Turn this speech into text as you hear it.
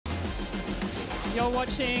You're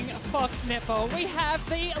watching Fox Netball. We have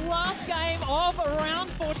the last game of round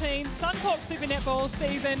 14, Suncorp Super Netball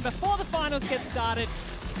season before the finals get started.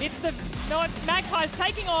 It's the Magpies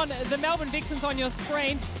taking on the Melbourne Vixens on your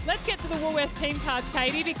screen. Let's get to the Woolworths team cards,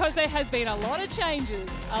 Katie, because there has been a lot of changes.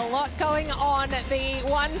 A lot going on. The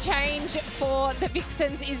one change for the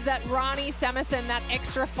Vixens is that Rani Samuson, that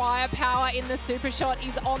extra firepower in the super shot,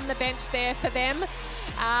 is on the bench there for them.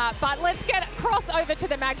 But let's get cross over to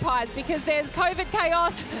the Magpies because there's COVID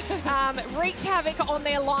chaos wreaked havoc on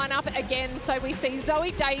their lineup again. So we see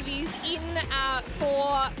Zoe Davies in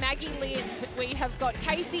for Maggie Lind. We have got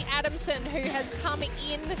Casey Adamson who has come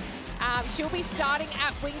in. She'll be starting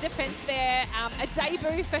at wing defence there. A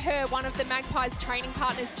debut for her, one of the Magpies training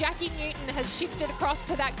partners. Jackie Newton has shifted across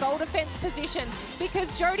to that goal defence position because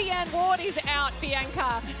Jodie Ann Ward is out,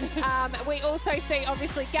 Bianca. We also see,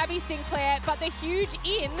 obviously, Gabby Sinclair, but the huge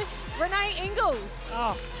in, Renee Ingles.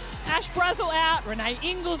 Oh, Ash Brazel out, Renee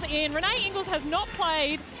Ingles in. Renee Ingles has not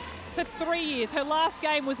played for 3 years. Her last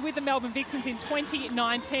game was with the Melbourne Vixens in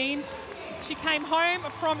 2019. She came home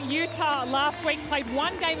from Utah last week, played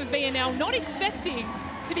one game of VNL, not expecting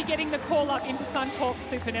to be getting the call up into Suncorp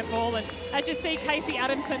Super Netball. And as you see Casey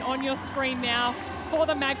Adamson on your screen now for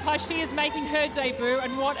the Magpies, she is making her debut,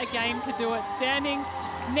 and what a game to do it. Standing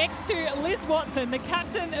next to Liz Watson, the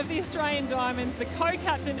captain of the Australian Diamonds, the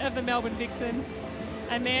co-captain of the Melbourne Vixens.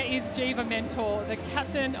 And there is Jiva Mentor, the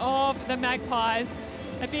captain of the Magpies.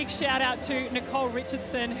 A big shout out to Nicole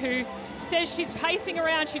Richardson, who says she's pacing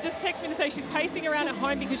around. She just texted me to say she's pacing around at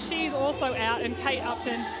home because she's also out. And Kate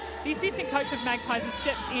Upton, the assistant coach of Magpies, has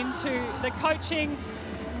stepped into the coaching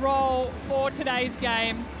role for today's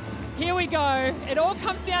game. Here we go. It all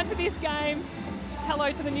comes down to this game.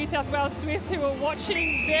 Hello to the New South Wales Swifts who are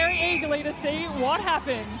watching very eagerly to see what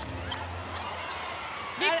happens.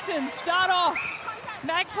 Vixens start off.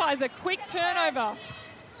 Magpies a quick turnover.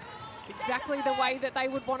 Exactly the way that they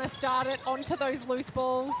would want to start it, onto those loose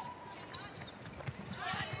balls.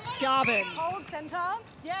 Garvin Hold centre.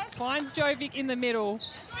 Yes. finds Jovic in the middle.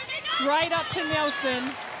 Straight up to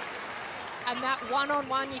Nelson. And that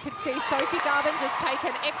one-on-one, you could see Sophie Garvin just take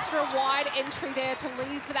an extra wide entry there to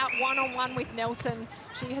lead that one-on-one with Nelson.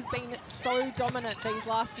 She has been so dominant these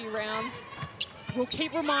last few rounds. We'll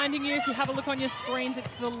keep reminding you, if you have a look on your screens,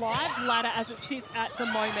 it's the live ladder as it sits at the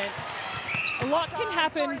moment. A lot can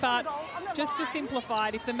happen, but just to simplify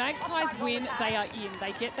it, if the Magpies win, they are in.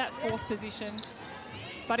 They get that fourth position.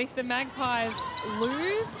 But if the Magpies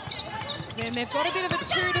lose, then they've got a bit of a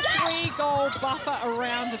 2 to 3 goal buffer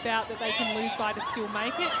around about that they can lose by to still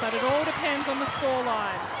make it. But it all depends on the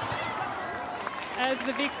scoreline. As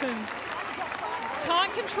the Vixens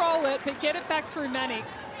can't control it, but get it back through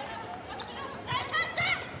Mannix.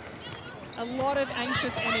 A lot of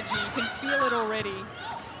anxious energy. You can feel it already.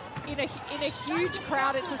 In a huge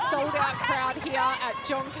crowd. It's a sold-out crowd here at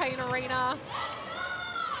John Cain Arena.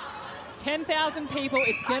 10,000 people.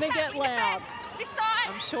 It's going to get loud.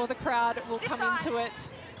 I'm sure the crowd will come into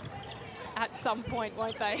it at some point,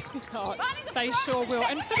 won't they? Oh, they sure will.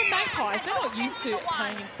 And for the Magpies, they're not used to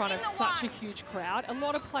playing in front of such a huge crowd. A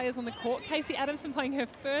lot of players on the court. Casey Adamson playing her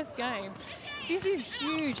first game. This is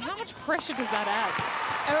huge. How much pressure does that add?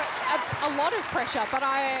 A lot of pressure, but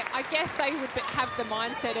I guess they would have the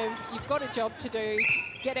mindset of, you've got a job to do,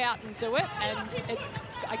 get out and do it. And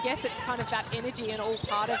I guess it's kind of that energy and all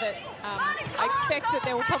part of it. I expect that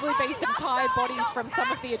there will probably be some tired bodies from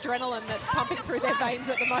some of the adrenaline that's pumping through their veins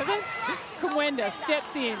at the moment. Kumwenda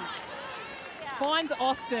steps in, finds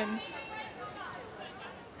Austin.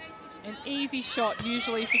 An easy shot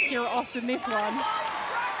usually for Kira Austin, this one.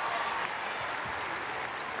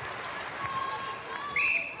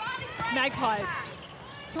 Magpies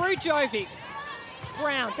through Jovic.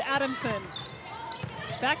 Brown to Adamson.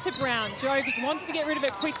 Back to Brown. Jovic wants to get rid of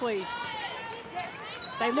it quickly.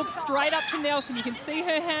 They look straight up to Nelson. You can see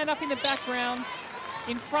her hand up in the background.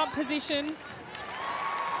 In front position.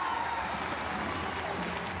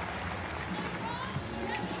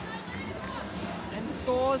 And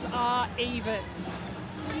scores are even.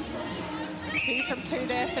 2 from 2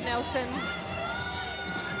 there for Nelson.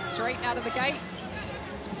 Straight out of the gates.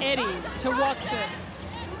 Eddie to Watson.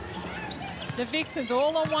 The Vixens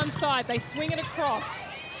all on one side. They swing it across.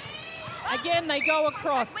 Again, they go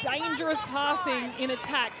across. Dangerous passing in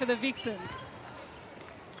attack for the Vixens.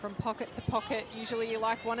 From pocket to pocket, usually you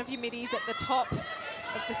like one of your middies at the top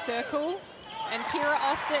of the circle. And Kira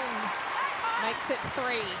Austin makes it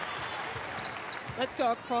 3. Let's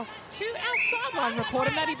go across to our sideline reporter,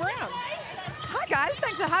 Maddie Brown. Hi guys,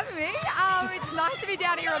 thanks for having me. It's nice to be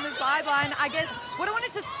down here on the sideline. I guess what I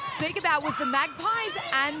wanted to speak about was the Magpies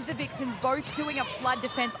and the Vixens both doing a flood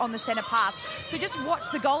defence on the centre pass. So just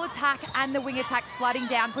watch the goal attack and the wing attack flooding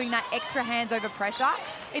down, putting that extra hands over pressure.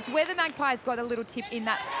 It's where the Magpies got a little tip in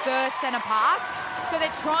that first centre pass. So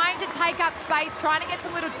they're trying to take up space, trying to get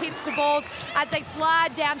some little tips to balls as they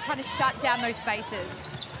flood down, trying to shut down those spaces.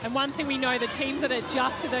 And one thing we know, the teams that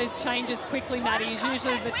adjust to those changes quickly, Maddie, is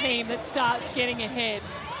usually the team that starts getting ahead.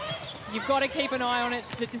 You've got to keep an eye on it.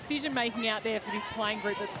 The decision-making out there for this playing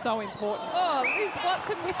group that's so important. Oh, Liz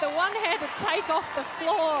Watson with the one-handed take off the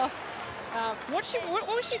floor. What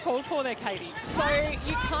was she called for there, Katie? So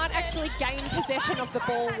you can't actually gain possession of the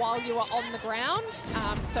ball while you are on the ground.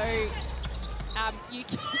 You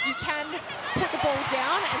can put the ball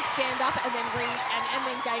down and stand up and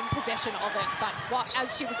then gain possession of it. But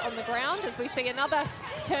as she was on the ground, as we see another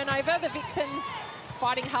turnover, the Vixens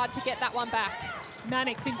fighting hard to get that one back.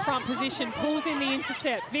 Mannix in front position, pulls in the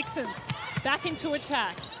intercept. Vixens back into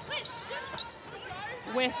attack.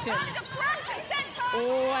 Weston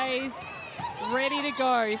always ready to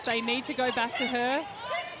go if they need to go back to her.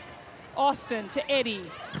 Austin to Eddie.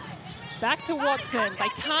 Back to Watson. They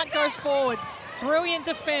can't go forward. Brilliant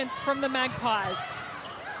defence from the Magpies.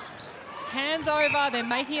 Hands over. They're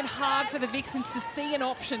making it hard for the Vixens to see an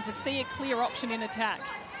option, to see a clear option in attack.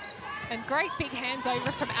 And great big hands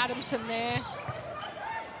over from Adamson there.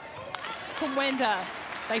 Kumwenda.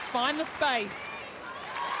 They find the space.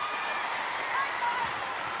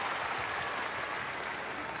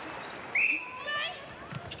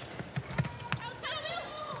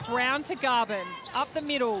 Brown to Garvin, up the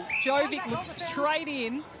middle. Jovic looks straight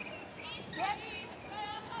in.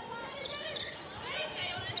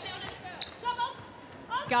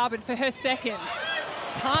 Garvin for her second.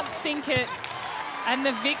 Can't sink it. And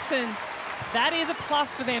the Vixens, that is a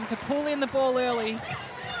plus for them to pull in the ball early.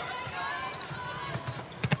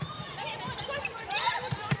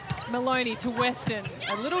 Maloney to Weston.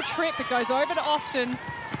 A little trip, it goes over to Austin.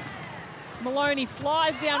 Maloney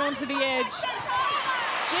flies down onto the edge.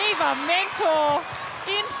 Jiva Mentor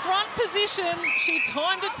in front position. She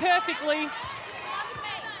timed it perfectly.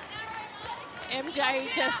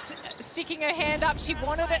 MJ just sticking her hand up. She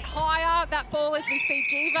wanted it higher, that ball, as we see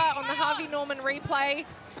Jiva on the Harvey Norman replay.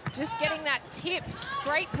 Just getting that tip.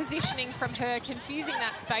 Great positioning from her, confusing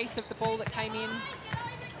that space of the ball that came in.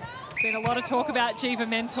 There's been a lot of talk about Jiva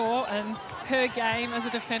Mentor and her game as a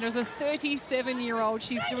defender. As a 37-year-old,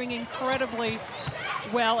 she's doing incredibly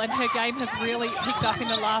well, and her game has really picked up in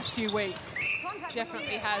the last few weeks.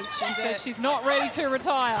 Definitely has. She said she's not ready to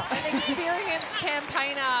retire. An experienced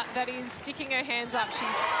campaigner that is sticking her hands up.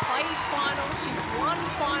 She's played finals, she's won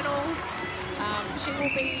finals. She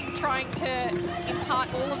will be trying to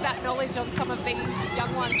impart all of that knowledge on some of these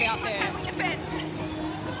young ones out there.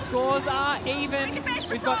 The scores are even.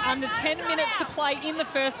 We've got under 10 minutes to play in the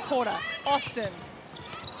first quarter. Austin.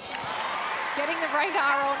 Getting the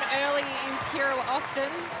radar on early is Kira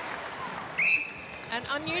Austin. And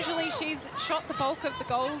unusually, she's shot the bulk of the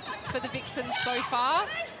goals for the Vixens so far.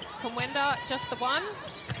 Kumwenda, just the one.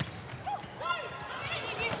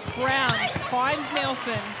 Brown finds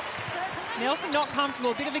Nelson. Nelson not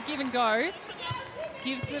comfortable, a bit of a give and go.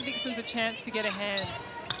 Gives the Vixens a chance to get a hand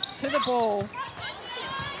to the ball.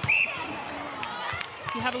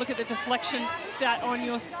 If you have a look at the deflection stat on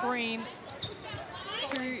your screen,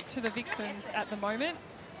 to the Vixens at the moment,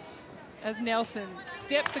 as Nelson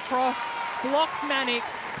steps across, blocks Mannix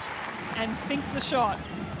and sinks the shot.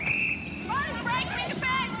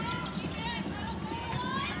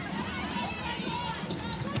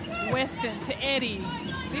 Weston to Eddie.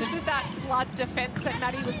 This is that flood defence that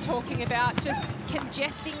Maddie was talking about, just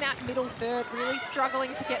congesting that middle third, really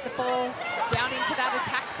struggling to get the ball down into that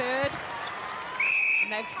attack third.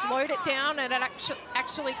 And they've slowed it down, and it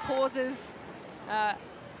actually causes a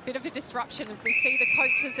bit of a disruption as we see the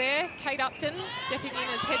coaches there. Kate Upton stepping in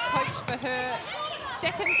as head coach for her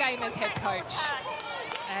second game as head coach.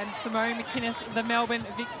 And Simone McInnes, the Melbourne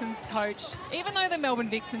Vixens coach. Even though the Melbourne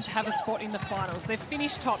Vixens have a spot in the finals, they've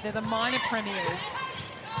finished top, they're the minor premiers.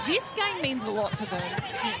 This game means a lot to them.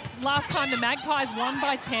 Last time the Magpies won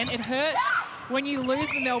by 10, it hurts when you lose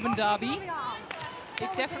the Melbourne Derby. It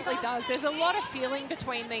definitely does. There's a lot of feeling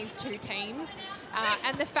between these two teams.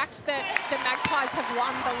 And the fact that the Magpies have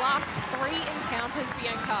won the last 3 encounters,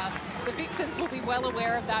 Bianca, the Vixens will be well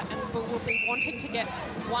aware of that and will be wanting to get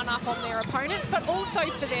one up on their opponents, but also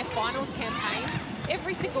for their finals campaign.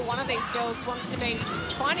 Every single one of these girls wants to be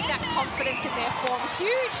finding that confidence in their form.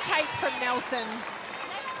 Huge take from Nelson.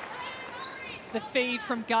 The feed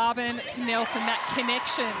from Garvin to Nelson, that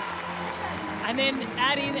connection. And then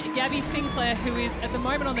add in Gabby Sinclair, who is at the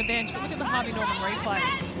moment on the bench, but look at the Harvey Norman replay.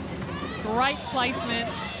 Great placement.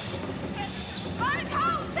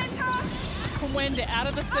 Kumwenda out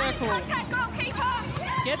of the circle.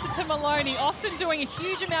 Gets it to Maloney. Austin doing a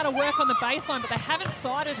huge amount of work on the baseline, but they haven't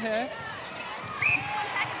sighted her.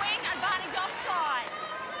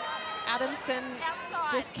 Adamson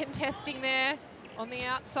just contesting there on the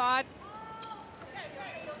outside.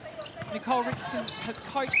 Nicole Richardson has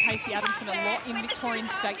coached Casey Adamson a lot in Victorian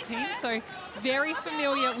state teams, so very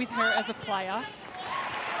familiar with her as a player.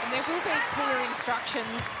 And there will be clear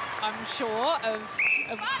instructions, I'm sure, of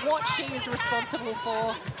what she is responsible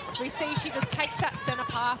for. We see she just takes that centre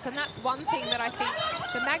pass, and that's one thing that I think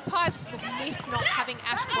the Magpies miss not having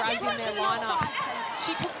Ash Braz in their lineup.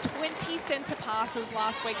 She took 20 centre passes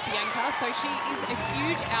last week, Bianca, so she is a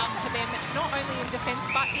huge out for them, not only in defence,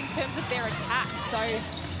 but in terms of their attack. So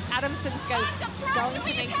Adamson's going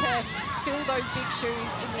to need to fill those big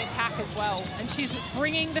shoes in the attack as well. And she's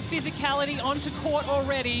bringing the physicality onto court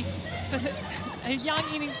already. For a young,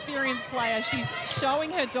 inexperienced player, she's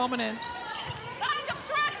showing her dominance.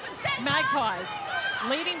 Magpies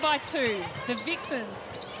leading by 2. The Vixens,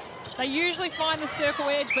 they usually find the circle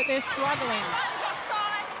edge, but they're struggling.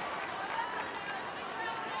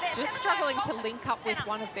 Just struggling to link up with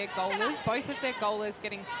one of their goalers. Both of their goalers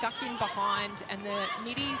getting stuck in behind, and the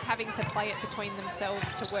Middies having to play it between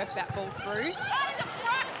themselves to work that ball through.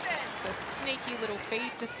 It's a sneaky little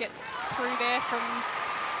feed, just gets through there from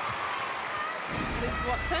Liz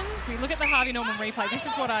Watson. If we look at the Harvey Norman replay, this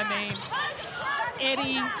is what I mean.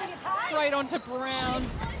 Eddie straight onto Brown.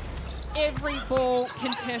 Every ball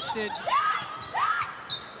contested.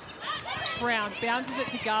 Brown bounces it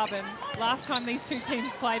to Garvin. Last time these two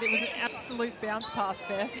teams played, it was an absolute bounce pass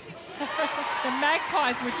fest. The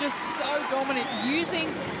Magpies were just so dominant using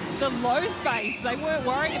the low space. They weren't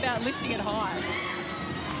worrying about lifting it high.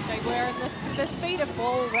 They were, and the speed of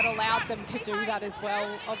ball that allowed them to do that as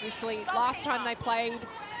well. Obviously, last time they played,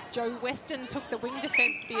 Joe Weston took the wing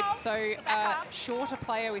defence bib, so a shorter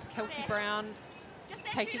player with Kelsey Brown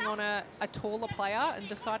taking on a taller player and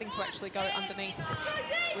deciding to actually go underneath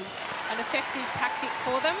was an effective tactic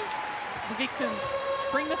for them. The Vixens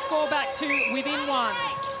bring the score back to within 1.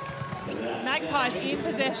 Magpies in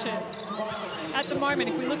possession. At the moment,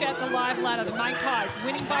 if we look at the live ladder, the Magpies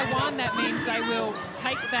winning by 1, that means they will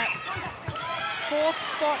take that 4th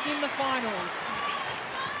spot in the finals.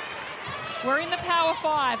 We're in the Power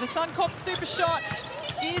 5. The Suncorp Super Shot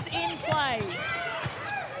is in play.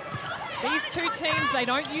 These two teams, they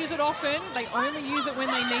don't use it often. They only use it when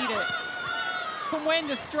they need it.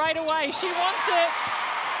 Kumwenda straight away. She wants it.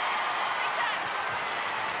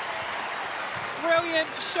 Brilliant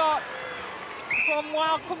shot from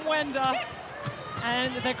Wild Kumwenda.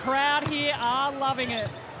 And the crowd here are loving it.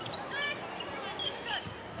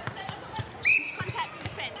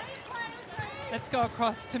 Let's go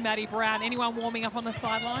across to Maddie Brown. Anyone warming up on the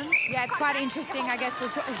sidelines? Yeah, it's quite interesting. I guess we've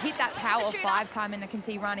hit that Power 5 time, and I can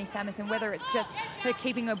see Rani Samuson, whether it's just her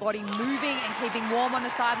keeping her body moving and keeping warm on the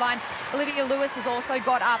sideline. Olivia Lewis has also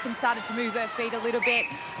got up and started to move her feet a little bit.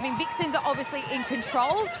 I mean, Vixens are obviously in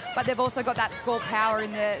control, but they've also got that score power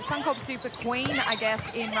in the Suncorp Super Queen, I guess,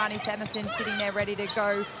 in Rani Samuson, sitting there ready to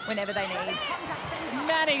go whenever they need.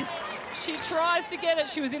 Maddie, she tries to get it.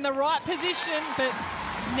 She was in the right position, but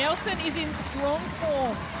Nelson is in strong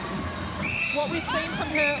form. It's what we've seen from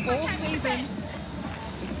her all season.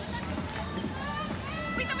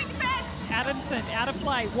 Adamson out of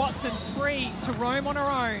play. Watson free to roam on her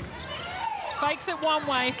own. Fakes it one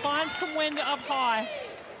way, finds Kumwenda up high.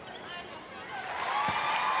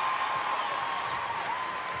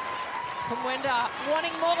 Kumwenda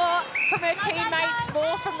wanting more from her teammates,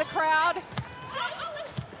 more from the crowd.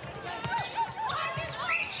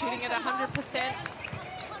 Shooting at 100%.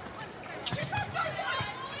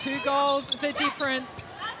 2 goals, the difference.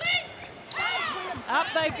 Up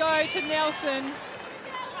they go to Nelson.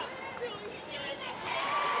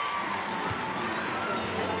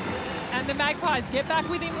 And the Magpies get back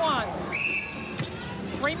within 1.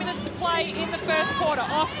 3 minutes to play in the first quarter.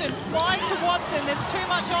 Austin flies to Watson. There's too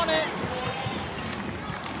much on it.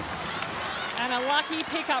 And a lucky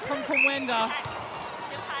pickup from Kumwenda.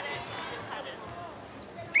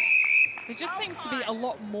 There just seems to be a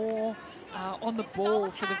lot more on the ball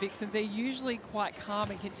for the Vixens. They're usually quite calm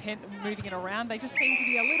and content moving it around. They just seem to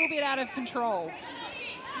be a little bit out of control.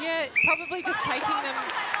 Yeah, probably just taking them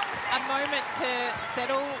a moment to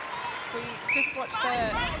settle. We just watched the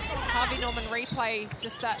Harvey Norman replay,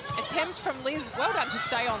 just that attempt from Liz. Well done to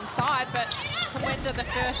stay on side, but Kumwenda the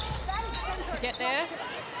first to get there.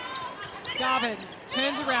 Garvin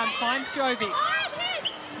turns around, finds Jovic.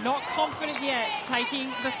 Not confident yet, taking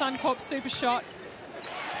the Suncorp Super Shot.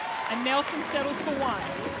 And Nelson settles for 1.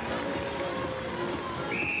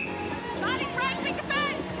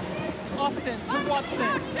 Austin to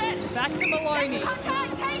Watson. Back to Maloney.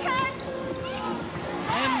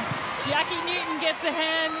 And Jackie Newton gets a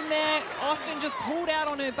hand in there. Austin just pulled out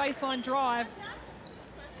on her baseline drive.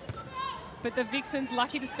 But the Vixens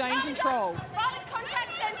lucky to stay in control.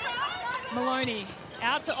 Maloney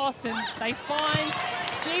out to Austin. They find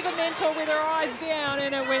Jiva Mentor with her eyes down,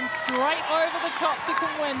 and it went straight over the top to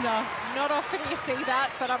Kumwenda. Not often you see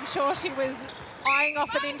that, but I'm sure she was eyeing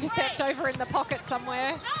off an intercept over in the pocket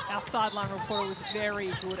somewhere. Our sideline reporter was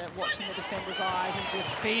very good at watching the defender's eyes and just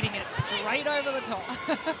feeding it straight over the top.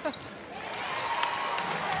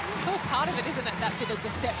 It's all part of it, isn't it? That bit of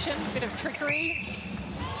deception, bit of trickery.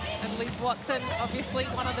 And Liz Watson, obviously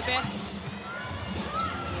one of the best.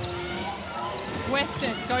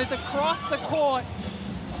 Weston goes across the court.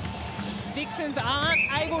 Vixens aren't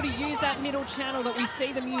able to use that middle channel that we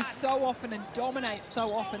see them use so often and dominate so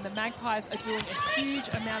often. The Magpies are doing a huge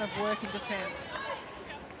amount of work in defence.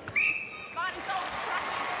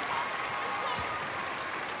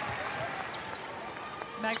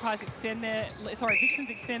 Magpies extend their, Vixens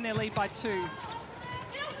extend their lead by 2.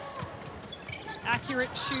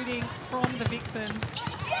 Accurate shooting from the Vixens.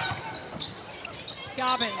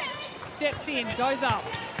 Garvin steps in, goes up.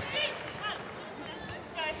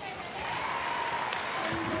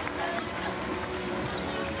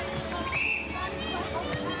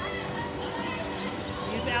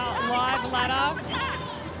 Here's our live ladder.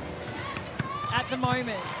 At the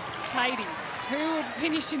moment, Katie, who would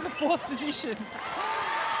finish in the 4th position?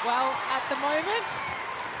 Well, at the moment,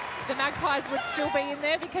 the Magpies would still be in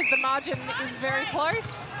there because the margin is very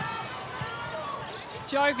close.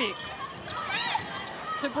 Jovic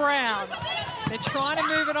to Brown. They're trying to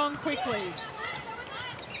move it on quickly.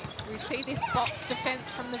 We see this box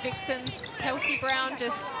defence from the Vixens. Kelsey Brown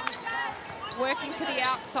just working to the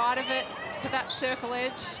outside of it, to that circle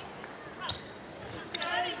edge.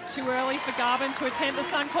 Too early for Garvin to attempt the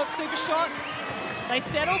Suncorp super shot. They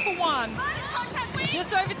settle for 1.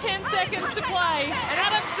 Just over 10 seconds to play. And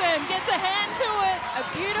Adamson gets a hand to it. A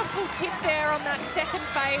beautiful tip there on that second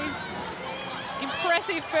phase.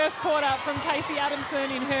 Impressive first quarter from Casey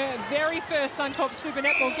Adamson in her very first Suncorp Super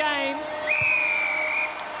Netball game.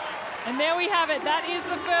 And there we have it. That is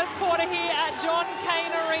the first quarter here at John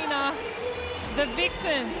Cain Arena. The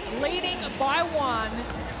Vixens leading by 1.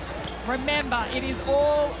 Remember, it is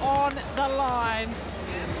all on the line.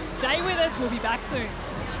 Stay with us. We'll be back soon.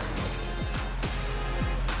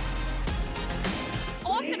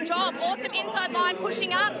 Awesome job, awesome inside line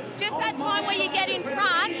pushing up. Just that time where you get in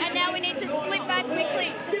front, and now we need to slip back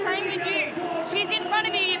quickly. It's the same with you. She's in front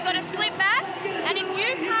of you, you've got to slip back, and if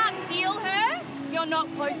you can't feel her, you're not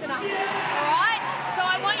close enough, all right? So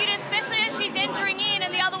I want you to, especially as she's entering in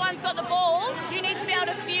and the other one's got the ball, you need to be able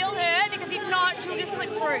to feel her, because if not, she'll just slip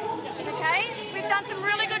through, okay? We've done some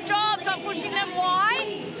really good jobs on pushing them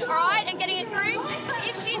wide, all right, and getting it through.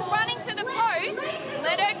 If she's running to the post,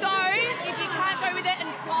 let her go. If you can't go with it, and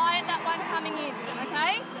fly at that one coming in,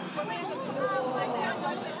 okay?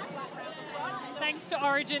 Thanks to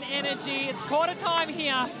Origin Energy. It's quarter time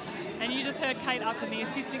here. And you just heard Kate Upton, the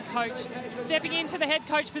assistant coach, stepping into the head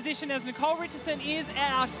coach position as Nicole Richardson is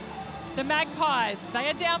out. The Magpies, they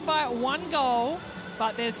are down by 1 goal,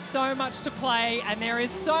 but there's so much to play and there is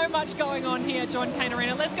so much going on here at John Cain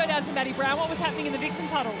Arena. Let's go down to Maddie Brown. What was happening in the Vixens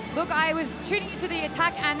huddle? Look, I was tuning into the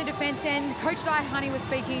attack and the defence end. Coach Di Honey was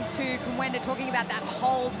speaking to Kumwenda, talking about that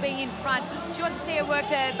hold, being in front. She wants to see her work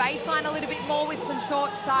the baseline a little bit more with some short,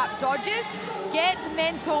 sharp dodges. Get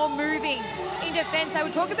Mentor moving in defence. They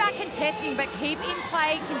would talk about contesting, but keep in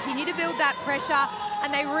play, continue to build that pressure,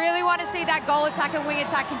 and they really want to see that goal attack and wing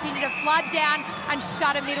attack continue to flood down and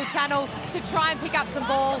shut a middle channel to try and pick up some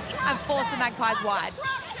balls and force the Magpies wide.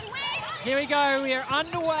 Here we go, we are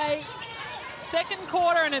underway. Second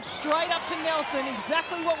quarter, and it's straight up to Nelson.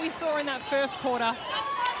 Exactly what we saw in that first quarter.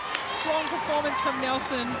 Strong performance from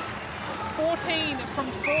Nelson. 14 from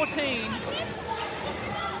 14.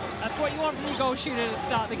 That's what you want from your goal shooter to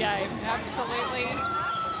start the game. Absolutely.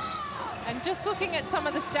 And just looking at some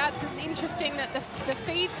of the stats, it's interesting that the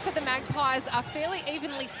feeds for the Magpies are fairly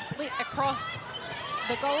evenly split across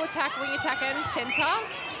the goal attack, wing attack and centre.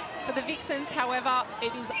 For the Vixens, however,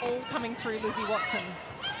 it is all coming through Lizzie Watson.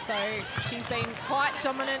 So she's been quite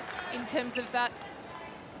dominant in terms of that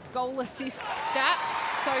goal assist stat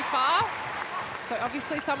so far. So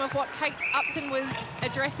obviously some of what Kate Upton was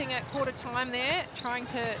addressing at quarter time there, trying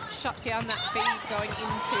to shut down that feed going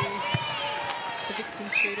into the Vixen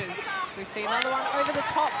shooters. So we see another one over the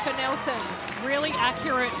top for Nelson. Really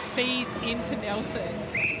accurate feeds into Nelson.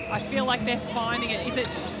 I feel like they're finding it.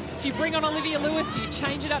 Do you bring on Olivia Lewis? Do you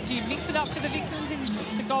change it up? Do you mix it up for the Vixens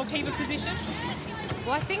in the goalkeeper position?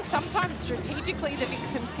 Well, I think sometimes strategically the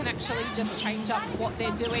Vixens can actually just change up what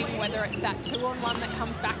they're doing, whether it's that 2-on-1 that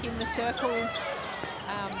comes back in the circle,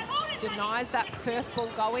 denies that first ball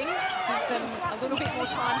going, gives them a little bit more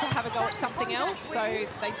time to have a go at something else. So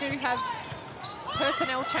they do have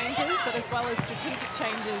personnel changes, but as well as strategic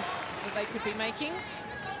changes that they could be making.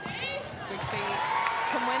 So we see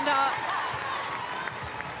Kamwenda,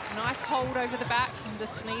 nice hold over the back, and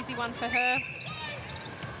just an easy one for her.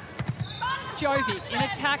 Jovic in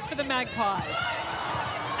attack for the Magpies.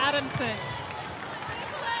 Adamson.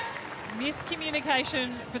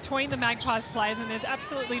 Miscommunication between the Magpies players, and there's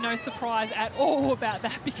absolutely no surprise at all about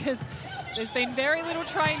that because there's been very little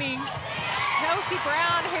training. Kelsey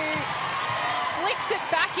Brown, who flicks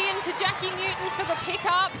it back in to Jackie Newton for the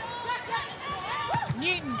pickup.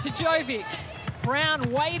 Newton to Jovic.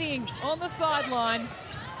 Brown waiting on the sideline.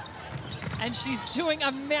 And she's doing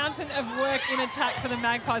a mountain of work in attack for the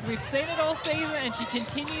Magpies. We've seen it all season, and she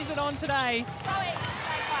continues it on today.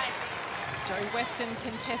 Jo Weston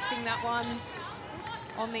contesting that one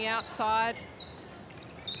on the outside.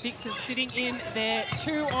 Vixen sitting in there,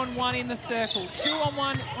 2-on-1 in the circle.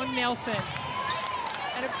 2-on-1 on Nelson.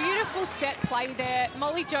 And a beautiful set play there.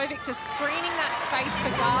 Molly Jovic just screening that space for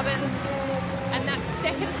Garvin. And that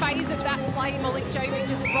second phase of that play, Molly Jovic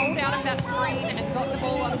just rolled out of that screen and got the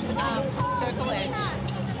ball on circle edge.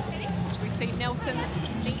 We see Nelson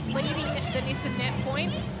leading the Nissan net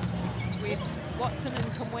points with Watson and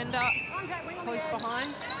Kamwenda close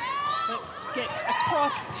behind. Let's get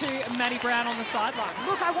across to Maddie Brown on the sideline.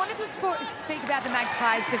 Look, I wanted to speak about the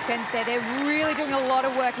Magpies' defence there. They're really doing a lot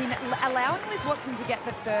of work in allowing Liz Watson to get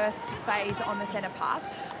the first phase on the centre pass.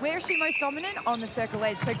 Where is she most dominant? On the circle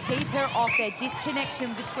edge. So keep her off there.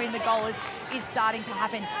 Disconnection between the goalers is starting to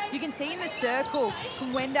happen. You can see in the circle,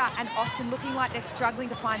 Kamwenda and Austin looking like they're struggling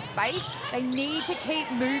to find space. They need to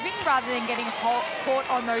keep moving rather than getting caught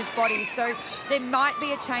on those bodies. So there might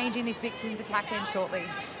be a change in this Vixens attack end shortly.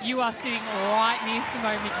 You are sitting right near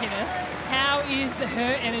Simone McInnes. How is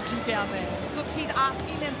her energy down there? Look, she's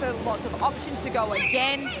asking them for lots of options to go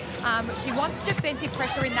again. She wants defensive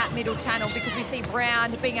pressure in that middle channel because we see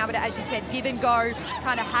Brown being able to, as you said, give and go,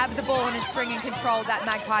 kind of have the ball in a string and control that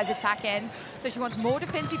Magpies attack end. So she wants more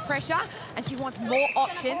defensive pressure and she wants more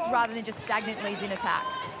options rather than just stagnant leads in attack.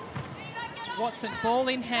 Watson, ball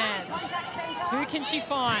in hand. Who can she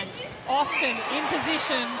find? Austin in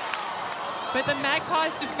position. But the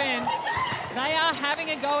Magpies' defence, they are having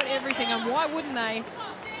a go at everything, and why wouldn't they?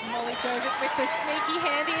 Molly Jovic with the sneaky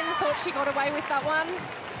hand in, thought she got away with that one.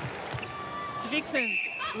 The Vixens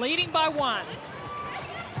leading by 1.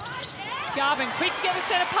 Garvin quick to get the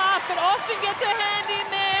centre pass, but Austin gets her hand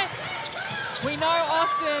in there. We know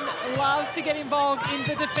Austin loves to get involved in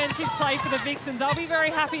the defensive play for the Vixens. They'll be very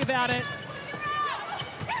happy about it.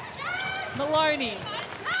 Maloney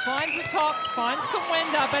finds the top, finds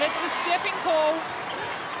Kamwenda, but it's a stepping call.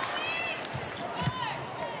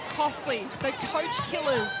 Costly, the coach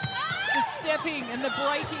killers, the stepping and the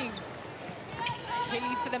breaking.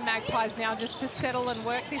 Key for the Magpies now just to settle and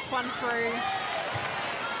work this one through.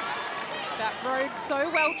 That road so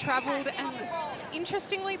well travelled, and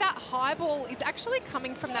interestingly that high ball is actually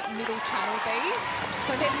coming from that middle channel B.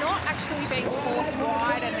 So they're not actually being forced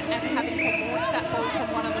wide and having to launch that ball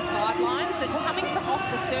from one of the sidelines. It's coming from off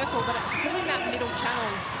the circle, but it's still in that middle channel.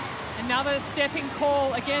 Another stepping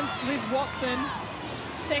call against Liz Watson.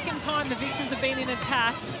 Second time the Vixens have been in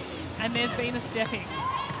attack, and there's been a stepping.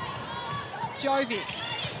 Jovic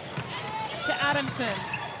to Adamson.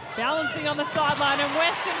 Balancing on the sideline, and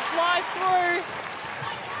Weston flies through.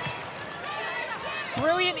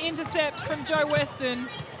 Brilliant intercept from Jo Weston.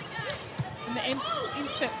 And the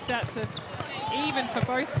intercept stats are even for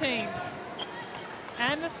both teams.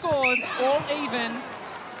 And the scores all even.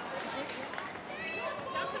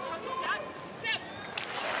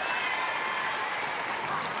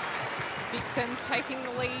 Vixens taking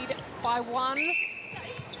the lead by 1.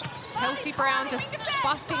 Kelsey Brown just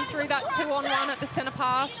busting through that 2-on-1 at the centre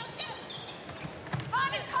pass.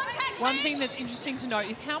 One thing that's interesting to note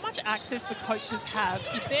is how much access the coaches have.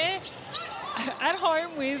 If they're at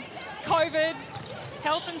home with COVID,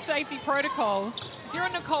 health and safety protocols, if you're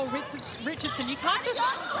Nicole Richardson, you can't just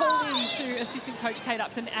call in to assistant coach Kate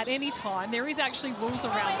Upton at any time. There is actually rules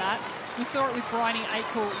around that. We saw it with Bryony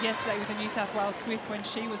Aikle yesterday with the New South Wales Swifts when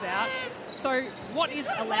she was out. So what is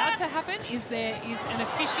allowed to happen is there is an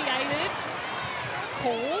officiated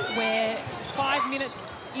call where 5 minutes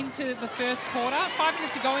into the first quarter, 5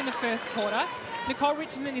 minutes to go in the first quarter, Nicole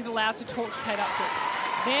Richardson is allowed to talk to Kate Upton.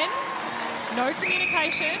 Then, no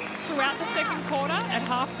communication throughout the second quarter. At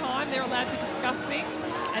halftime, they're allowed to discuss things,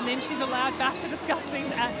 and then she's allowed back to discuss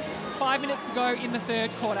things at 5 minutes to go in the third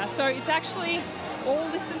quarter. So it's actually all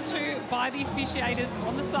listened to by the officiators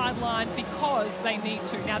on the sideline because they need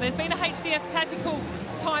to. Now, there's been a HCF tactical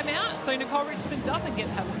timeout, so Nicole Richardson doesn't get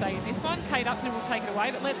to have a say in this one. Kate Upton will take it away,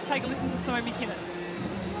 but let's take a listen to Simone McInnes.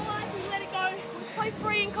 Let it go. Play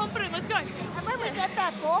free and confident. Let's go. And when we get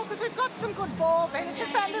that ball, because we've got some good ball, then it's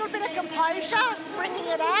just that little bit of composure, bringing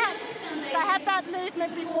it out. So have that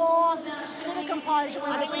movement before, a bit of composure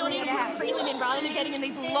when we're bringing it out. Prelim in rather than getting in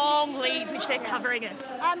these long leads, which they're covering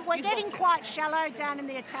us. We're getting quite shallow down in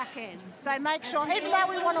the attack end. So make sure, even though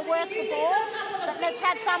we want to work the ball, but let's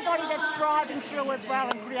have somebody that's driving through as well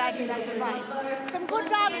and creating that space. Some good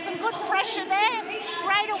pressure there.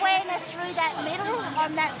 Great awareness through that middle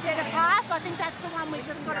on that centre pass. I think that's the one we've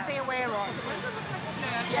just got to be aware of.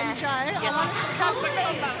 Yeah, Joe, I want to just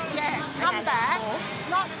come back.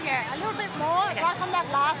 Not a little bit more, like on that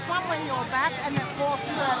last one when you're back and then force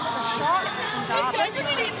the shot.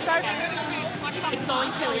 It's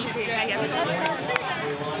going too easy.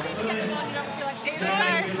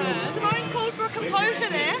 Simone's called for a composure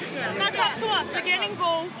there. And that's up to us. We're getting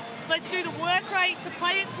ball. Let's do the work rate to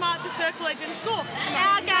play it smart to circle edge and score.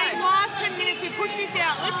 Our game, last 10 minutes, we push this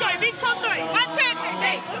out. Let's go, big top 3. 1, 2,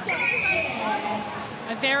 3.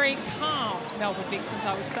 A very calm Melbourne Vixens,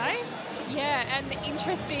 I would say. Yeah, and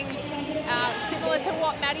interesting, similar to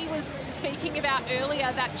what Maddie was speaking about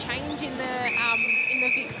earlier, that change in the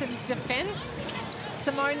Vixens' defence.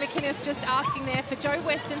 Simone McInnes just asking there for Joe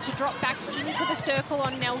Weston to drop back into the circle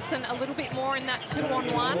on Nelson a little bit more in that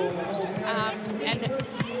 2-on-1, and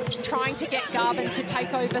trying to get Garvin to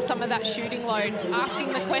take over some of that shooting load.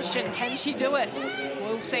 Asking the question, can she do it?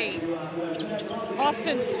 We'll see.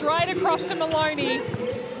 Austin straight across to Maloney.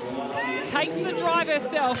 Takes the drive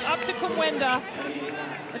herself up to Kumwenda.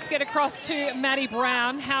 Let's get across to Maddie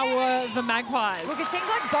Brown. How were the Magpies? Look, it seems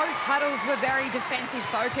like both huddles were very defensive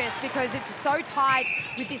focused because it's so tight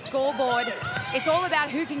with this scoreboard. It's all about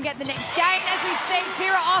who can get the next gain. As we see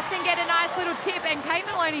Kira Austin get a nice little tip and Kate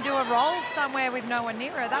Maloney do a roll somewhere with no one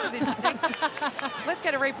near her. That was interesting. Let's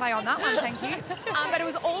get a replay on that one, thank you. But it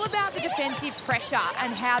was all about the defensive pressure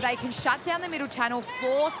and how they can shut down the middle channel,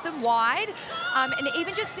 force them wide, and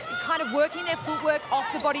even just kind of working their footwork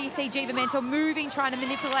off the body. You see Jiva Mentor moving, trying to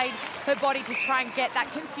manipulate her body to try and get that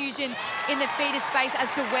confusion in the feeder space as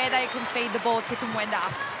to where they can feed the ball to Kumwenda.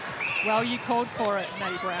 Well, you called for it,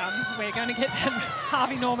 Maddie Brown. We're going to get that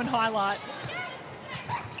Harvey Norman highlight.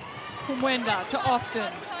 Kumwenda to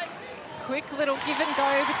Austin. Quick little give and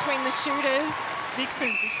go between the shooters.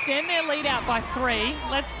 Vixens extend their lead out by 3.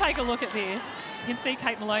 Let's take a look at this. You can see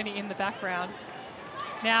Kate Maloney in the background.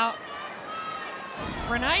 Now,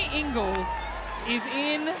 Renee Ingles is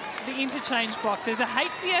in the interchange box. There's a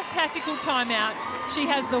HCF tactical timeout. She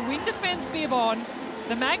has the wing defence bib on.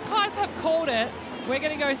 The Magpies have called it. We're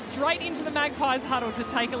going to go straight into the Magpies huddle to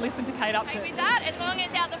take a listen to Kate Upton. Okay, with that, as long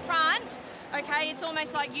as out the front, okay, it's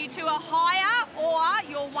almost like you two are higher or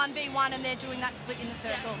you're 1v1 and they're doing that split in the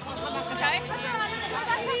circle. Okay? That's all right.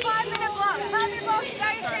 That's a 5-minute block. 5-minute block.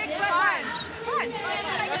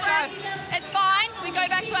 It's fine. We go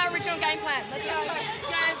back to our original game plan. Let's go.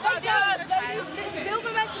 Let's go. To build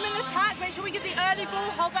momentum in attack, make sure we get the early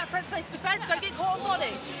ball, hold that front space defence, don't get caught on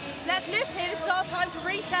body. Let's lift here. This is our time to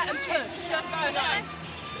reset and push. Let's go, guys.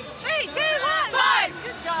 3, 2, 1, guys.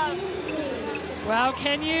 Good job. Well,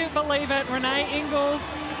 can you believe it? Renee Ingles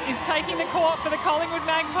is taking the court for the Collingwood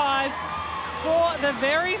Magpies for the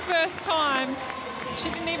very first time. She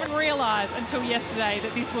didn't even realise until yesterday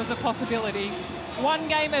that this was a possibility. 1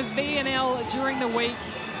 game of VNL during the week,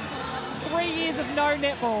 3 years of no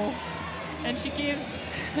netball, and she gives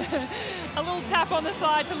a little tap on the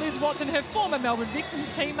side to Liz Watson, her former Melbourne Vixens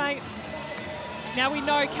teammate. Now we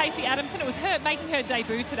know Casey Adamson, it was her making her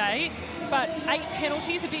debut today, but 8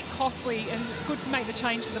 penalties, a bit costly, and it's good to make the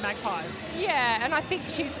change for the Magpies. Yeah, and I think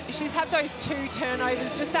she's had those 2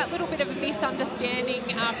 turnovers, just that little bit of a misunderstanding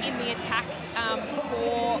in the attack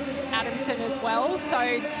for Adamson as well.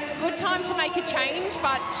 So good time to make a change,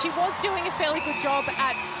 but she was doing a fairly good job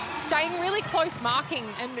at staying really close marking.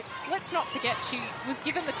 And let's not forget, she was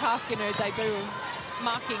given the task in her debut of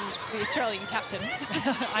marking the Australian captain.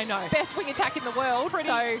 I know. Best wing attack in the world. Pretty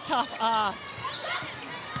so tough ask.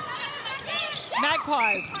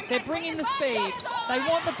 Magpies, they're bringing the speed. They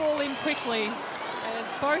want the ball in quickly. And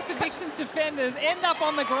both the Vixens defenders end up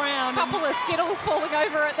on the ground. Couple of Skittles falling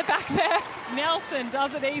over at the back there. Nelson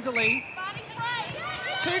does it easily.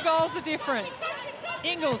 2 goals the difference.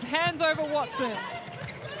 Ingles hands over Watson.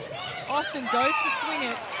 Austin goes to swing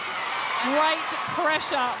it. Great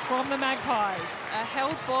pressure from the Magpies. A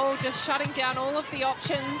held ball, just shutting down all of the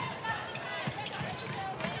options.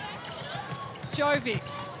 Jovic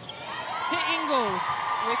Ingles.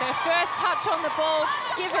 With her first touch on the ball,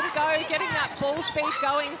 give and go, getting that ball speed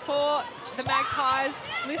going for the Magpies.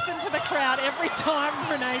 Listen to the crowd every time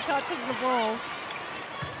Renee touches the ball.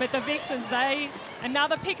 But the Vixens,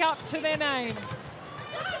 another pick up to their name.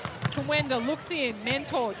 Kawenda looks in,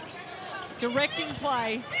 mentored, directing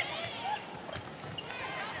play.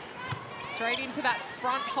 Straight into that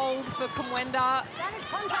front hold for Kawenda.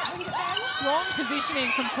 Strong positioning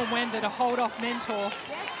from Kawenda to hold off Mentor.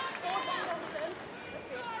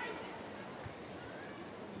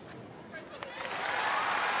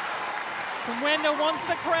 Kawenda wants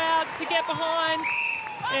the crowd to get behind.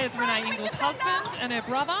 There's Renee Ingles' husband and her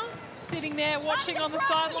brother sitting there watching on the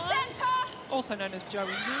sidelines, also known as Joe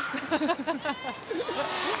Ingles.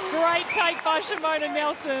 Great take by Shimona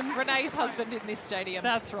Nelson. Renee's husband in this stadium.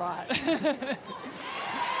 That's right.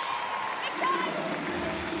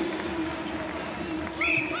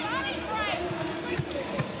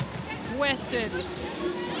 Weston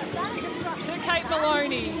to Kate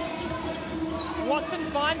Maloney. Watson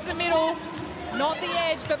finds the middle, not the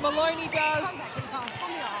edge, but Maloney does.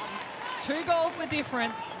 2 goals the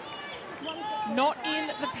difference. Not in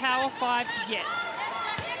the Power 5 yet,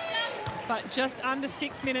 but just under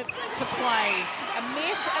 6 minutes to play. A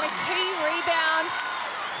miss and a key rebound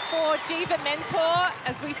for Jiva Mentor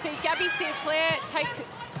as we see Gabby Sinclair take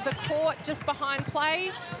the court just behind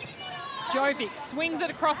play. Jovic swings it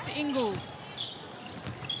across to Ingles.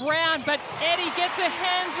 Brown, but Eddie gets her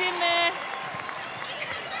hands in there.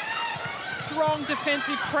 Strong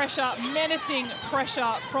defensive pressure, menacing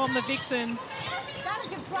pressure from the Vixens.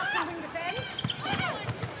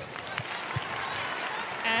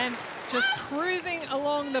 And just cruising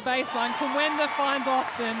along the baseline, Kawenda finds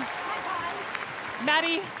Austin.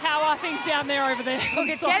 Maddie, how are things down there over there? Look,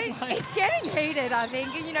 it's getting heated, I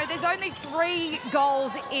think. You know, there's only 3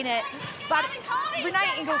 goals in it, but Renee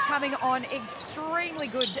Ingles coming on extremely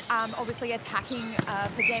good, obviously attacking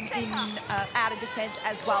for them in out of defence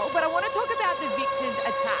as well. But I want to talk about the Vixens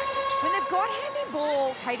attack. When they've got handing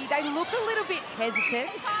ball, Katie, they look a little bit hesitant.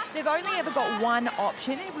 They've only ever got one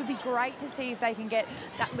option. It would be great to see if they can get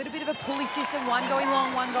that little bit of a pulley system, one going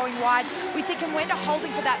long, one going wide. We see Kawenda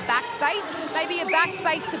holding for that back space, maybe a back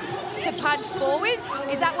space to punch forward.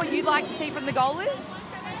 Is that what you'd like to see from the goalers?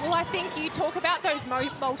 Well, I think you talk about those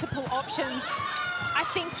multiple options. I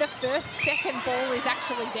think the second ball is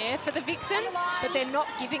actually there for the Vixens, but they're not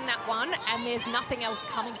giving that one, and there's nothing else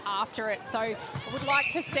coming after it. So I would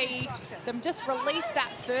like to see them just release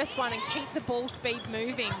that first one and keep the ball speed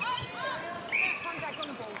moving.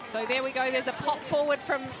 So there we go. There's a pop forward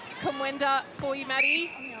from Kawenda for you,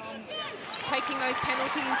 Maddie. Taking those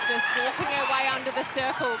penalties, just walking her way under the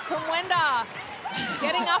circle. Kawenda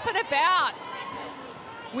getting up and about.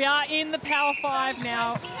 We are in the Power 5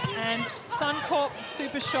 now, and Suncorp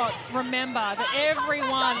Super Shots. Remember that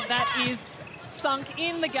everyone that is sunk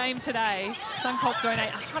in the game today, Suncorp donate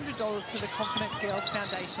 $100 to the Confident Girls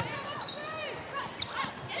Foundation.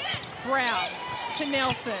 Brown to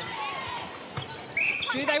Nelson.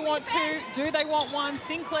 Do they want 2? Do they want 1?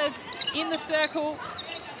 Sinclair's in the circle.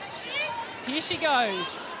 Here she goes.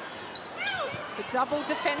 The double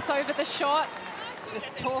defence over the shot.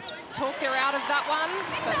 Just talked her out of that one,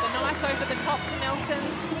 but the nice over the top to Nelson.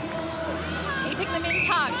 Keeping them in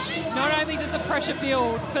touch. Not only does the pressure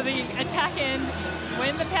build for the attack end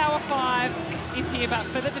when the Power 5 is here, but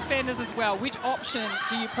for the defenders as well. Which option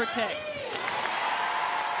do you protect?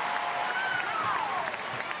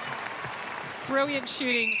 Brilliant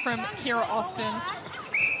shooting from Kira Austin.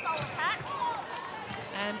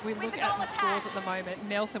 And we look at the scores at the moment.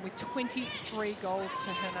 Nelson with 23 goals to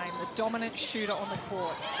her name, the dominant shooter on the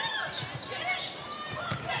court.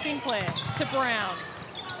 Sinclair to Brown.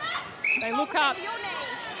 They look up.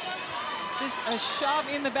 Just a shove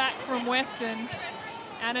in the back from Weston.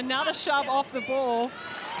 And another shove off the ball.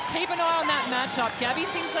 Keep an eye on that matchup. Gabby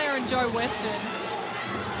Sinclair and Joe Weston.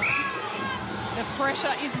 The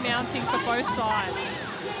pressure is mounting for both sides.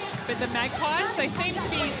 But the Magpies, they seem to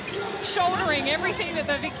be shouldering everything that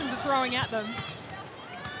the Vixens are throwing at them.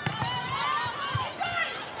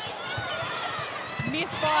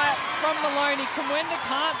 Misfire from Maloney. Kawenda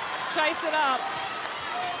can't chase it up.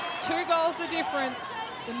 2 goals the difference.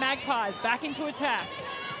 The Magpies back into attack.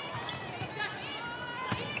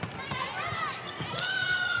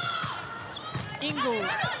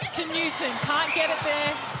 Ingles to Newton. Can't get it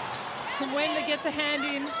there. Kawenda gets a hand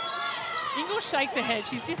in. Ingles shakes her head.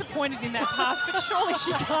 She's disappointed in that pass, but surely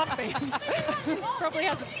she can't be. Probably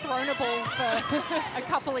hasn't thrown a ball for a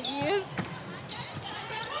couple of years.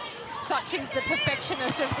 Such is the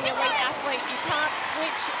perfectionist of the elite athlete. You can't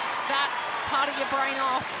switch that part of your brain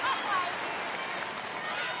off.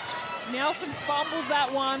 Nelson fumbles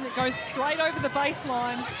that one. It goes straight over the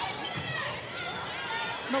baseline.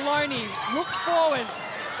 Maloney looks forward.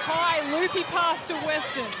 High, loopy pass to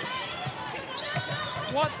Weston.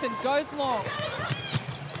 Watson goes long.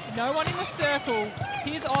 No one in the circle.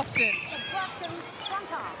 Here's Austin.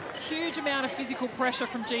 Huge amount of physical pressure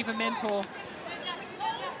from Jiva Mentor.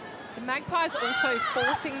 The Magpies also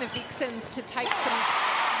forcing the Vixens to take some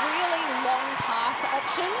really long pass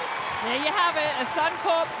options. There you have it, a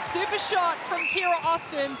Suncorp super shot from Kira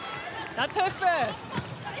Austin. That's her first.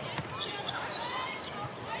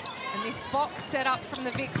 And this box set up from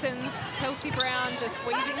the Vixens. Kelsey Brown just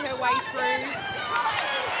weaving her way through.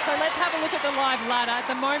 So let's have a look at the live ladder. At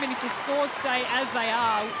the moment, if the scores stay as they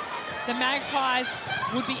are, the Magpies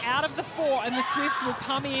would be out of the 4 and the Swifts will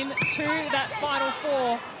come in to that final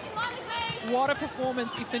 4. What a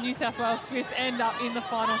performance if the New South Wales Swifts end up in the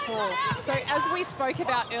final 4. So as we spoke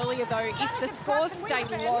about earlier though, if the scores stay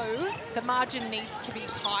low, the margin needs to be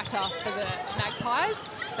tighter for the Magpies.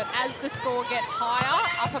 But as the score gets higher,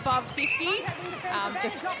 up above 50, the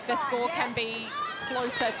score can be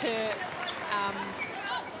closer to,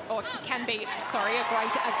 or can be, sorry, a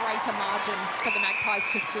greater margin for the Magpies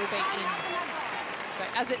to still be in. So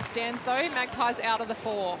as it stands though, Magpies out of the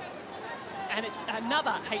 4. And it's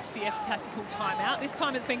another HCF tactical timeout. This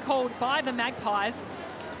time it's been called by the Magpies.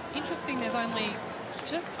 Interesting, there's only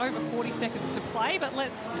just over 40 seconds to play, but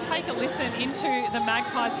let's take a listen into the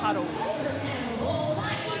Magpies huddle.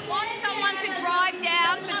 I want someone to drive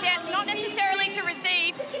down for depth, not necessarily to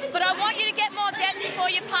receive, but I want you to get more depth before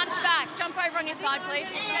you punch back. Jump over on your side, please.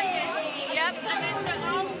 Yep. Yep.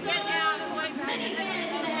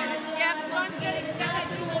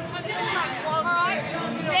 All right.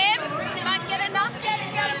 Them, but get enough depth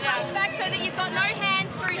to go to punch back so that you've got no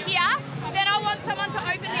hands through here. Then I want someone to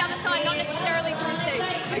open the other side, not necessarily to receive.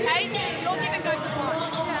 Okay? Your give and go support.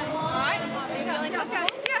 All right? Okay.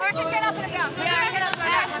 Get up and down. Yeah, get up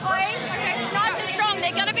and down. Okay. Nice and strong.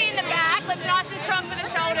 They're going to be in the back. Let's nice and strong for the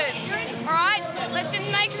shoulders. All right? Let's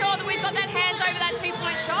just make sure that we've got that hands over that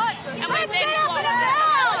 2-point shot. And we then fly them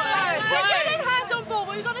down. We're getting hands on ball.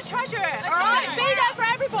 We've got to treasure it. All right? Be there for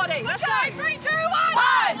everybody. Let's go. 3, 2,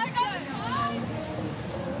 1.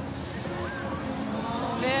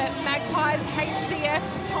 The Magpies HCF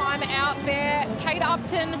time out there. Kate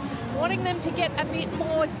Upton wanting them to get a bit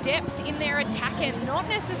more depth in their attack end, not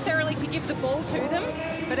necessarily to give the ball to them,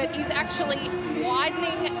 but it is actually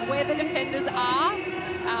widening where the defenders are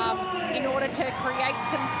in order to create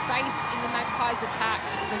some space in the Magpies attack.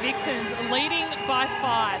 The Vixens leading by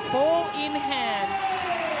 5, ball in hand.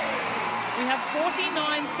 We have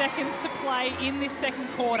 49 seconds to play in this second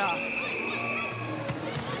quarter.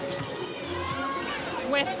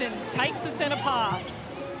 Weston takes the centre pass.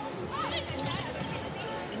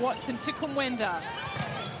 Watson to Kumwenda.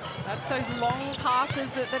 That's those long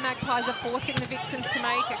passes that the Magpies are forcing the Vixens to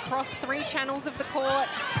make across 3 channels of the court.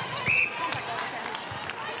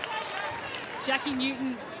 Jackie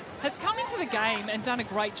Newton has come into the game and done a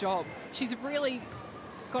great job. She's really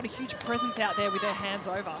got a huge presence out there with her hands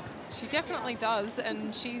over. She definitely does,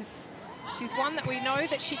 and she's one that we know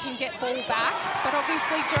that she can get ball back, but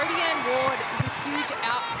obviously Jodie Ann Ward is a huge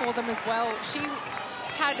out for them as well. She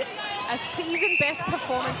had a season-best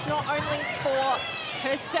performance, not only for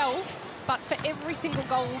herself, but for every single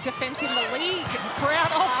goal defence in the league.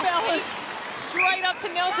 Brown off balance, straight up to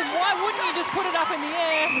Nelson. Why wouldn't you just put it up in the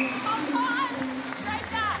air?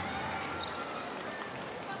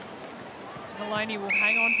 Maloney will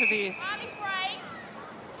hang on to this.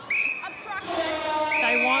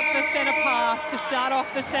 They want the centre pass to start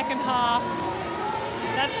off the second half.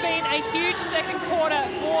 That's been a huge second quarter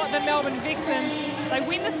for the Melbourne Vixens. They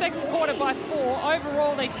win the second quarter by 4.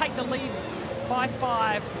 Overall, they take the lead by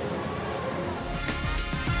 5.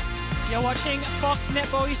 You're watching Fox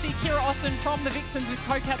Netball. You see Kira Austin from the Vixens with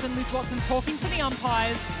co-captain Liz Watson talking to the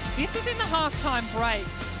umpires. This was in the halftime break.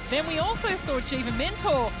 Then we also saw Jiva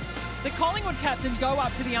Mentor, the Collingwood captain, go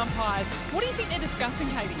up to the umpires. What do you think they're discussing,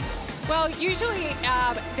 Katie? Well, usually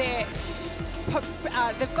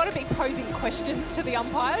they've got to be posing questions to the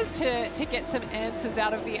umpires to get some answers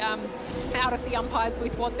out of the umpires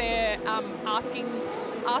with what they're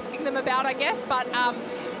asking them about, I guess. But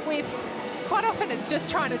with quite often it's just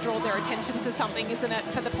trying to draw their attention to something, isn't it,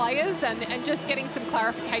 for the players, and just getting some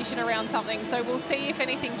clarification around something. So we'll see if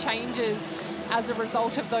anything changes as a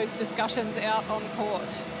result of those discussions out on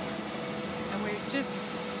court. And we're just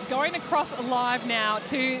going across live now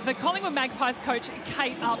to the Collingwood Magpies coach,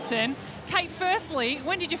 Kate Upton. Kate, firstly,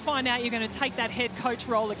 when did you find out you're going to take that head coach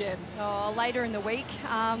role again? Oh, later in the week,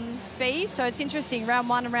 B. So it's interesting, round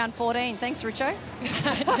 1 and round 14. Thanks, Richo.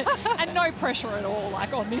 And no pressure at all,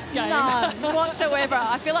 like on this game. None whatsoever.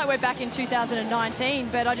 I feel like we're back in 2019,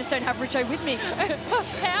 but I just don't have Richo with me.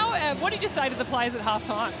 What did you say to the players at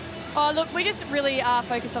half-time? Oh, look, we just really are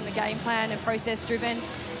focused on the game plan and process-driven.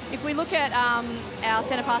 If we look at our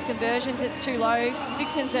centre pass conversions, it's too low.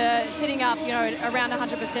 Vixens are sitting up, around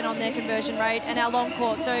 100% on their conversion rate, and our long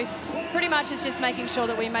court. So pretty much it's just making sure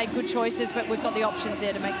that we make good choices, but we've got the options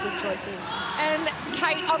there to make good choices. And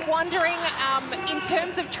Kate, I'm wondering, in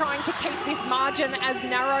terms of trying to keep this margin as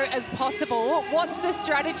narrow as possible, what's the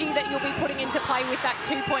strategy that you'll be putting into play with that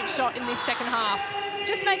 2-point shot in this second half?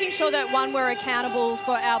 Just making sure that, one, we're accountable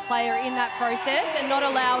for our player in that process and not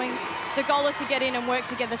allowing the goalers to get in and work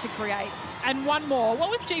together to create. And one more. What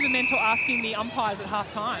was Jiva Mental asking the umpires at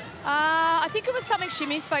half-time? I think it was something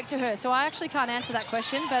Shimmy spoke to her, so I actually can't answer that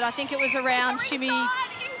question, but I think it was around Shimmy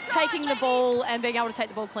taking the ball and being able to take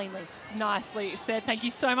the ball cleanly. Nicely said. Thank you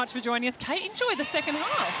so much for joining us. Kate, enjoy the second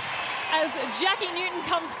half. As Jackie Newton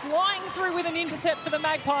comes flying through with an intercept for the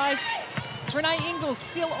Magpies, Renee Ingles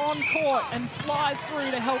still on court and flies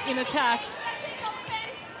through to help in attack.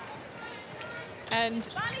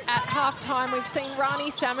 And at half-time, we've seen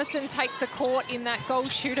Rani Samuson take the court in that goal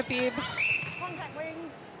shooter bib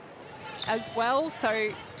as well. So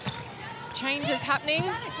changes happening.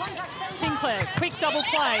 Sinclair, quick double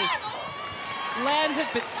play. Lands it,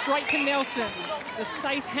 but straight to Nelson. The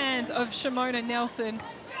safe hands of Shimona Nelson.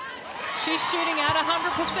 She's shooting at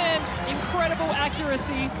 100%. Incredible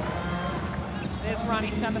accuracy. There's Rani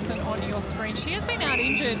Samuson on your screen. She has been out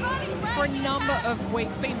injured for a number of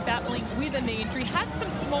weeks, been battling with a knee injury, had some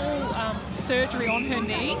small surgery on her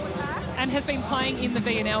knee, and has been playing in the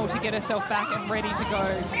VNL to get herself back and ready to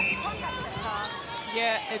go.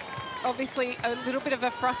 Yeah, obviously a little bit of a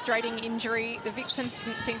frustrating injury. The Vixens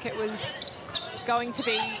didn't think it was going to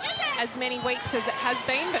be as many weeks as it has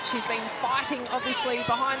been, but she's been fighting, obviously,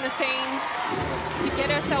 behind the scenes to get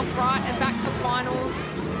herself right and back for finals.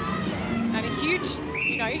 And a huge,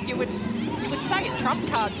 you would say a trump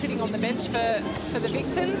card sitting on the bench for the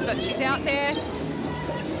Vixens, but she's out there.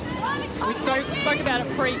 We spoke about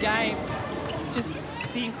it pre-game, just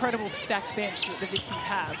the incredible stacked bench that the Vixens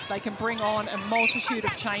have. They can bring on a multitude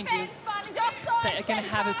of changes that are going to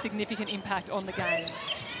have a significant impact on the game.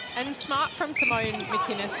 And smart from Simone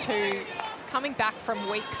McInnes too, coming back from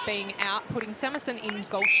weeks being out, putting Samuson in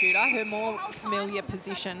goal shooter, her more familiar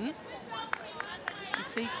position. You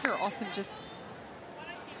see Kira Austin just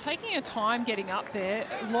taking her time getting up there.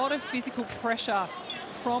 A lot of physical pressure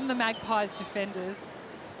from the Magpies defenders.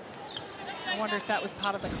 I wonder if that was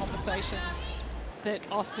part of the conversation that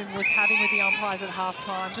Austin was having with the umpires at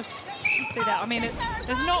halftime. Just see that. I mean, it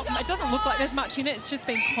doesn't look like there's much in it. It's just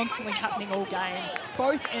been constantly happening all game,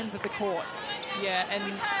 both ends of the court. Yeah,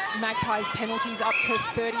 and Magpies penalties up to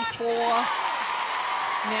 34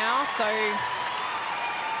 now, so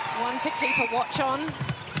one to keep a watch on.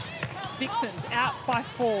 Vixens out by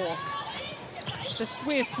 4. The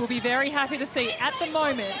Swifts will be very happy to see, at the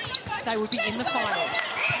moment, they would be in the finals.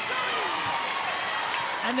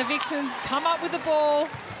 And the Vixens come up with the ball.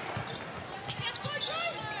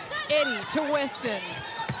 Eddie to Weston.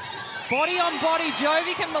 Body on body,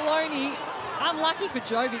 Jovic and Maloney. Unlucky for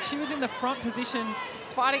Jovic, she was in the front position.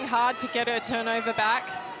 Fighting hard to get her turnover back.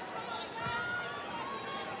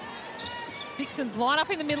 Vixens line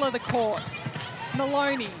up in the middle of the court.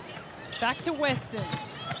 Maloney, back to Weston.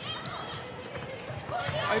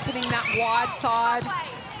 Opening that wide side.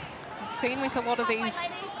 We've seen with a lot of these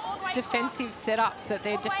defensive setups that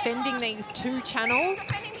they're defending these two channels.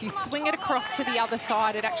 If you swing it across to the other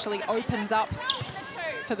side, it actually opens up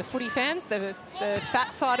for the footy fans, the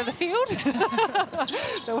fat side of the field,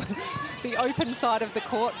 the open side of the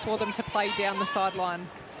court for them to play down the sideline.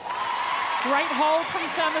 Great hold from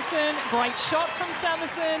Samuson, great shot from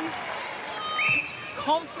Samuson.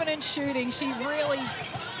 Confident shooting, she really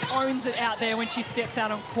owns it out there when she steps out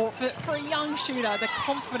on court. For a young shooter, the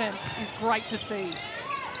confidence is great to see.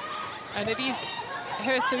 And it is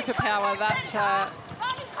her superpower, that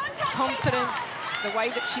confidence, the way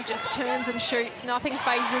that she just turns and shoots, nothing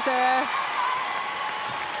phases her.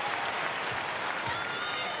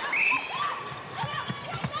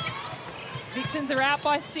 Vixens are out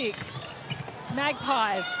by 6.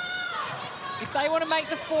 Magpies, if they want to make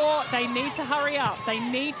the 4, they need to hurry up. They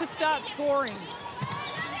need to start scoring.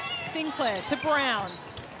 Sinclair to Brown.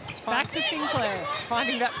 Back to Sinclair.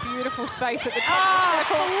 Finding that beautiful space at the top of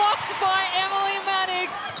the circle. Blocked by Emily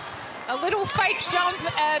Mannix. A little fake jump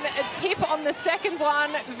and a tip on the second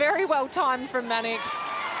one. Very well timed from Mannix.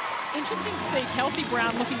 Interesting to see Kelsey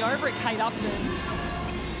Brown looking over at Kate Upton.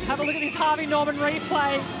 Have a look at this Harvey Norman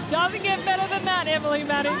replay. Doesn't get better than that, Emily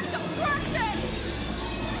Maddox.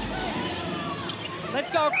 Let's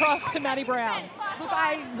go across to Maddie Brown. Look,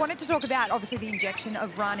 I wanted to talk about, obviously, the injection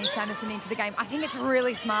of Rani Samuson into the game. I think it's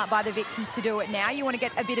really smart by the Vixens to do it now. You want to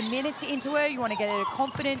get a bit of minutes into her. You want to get her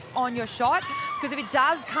confidence on your shot. Because if it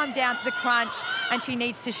does come down to the crunch and she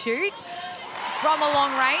needs to shoot from a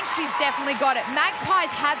long range, she's definitely got it. Magpies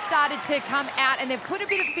have started to come out and they've put a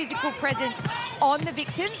bit of physical presence on the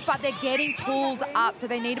Vixens, but they're getting pulled up. So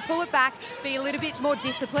they need to pull it back, be a little bit more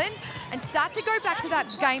disciplined and start to go back to that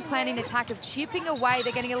game plan in attack of chipping away.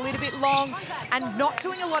 They're getting a little bit long and not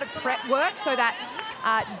doing a lot of prep work so that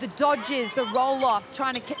the dodges, the roll-offs,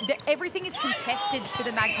 everything is contested for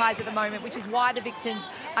the Magpies at the moment, which is why the Vixens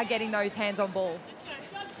are getting those hands on ball.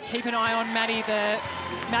 Keep an eye on Maddie. The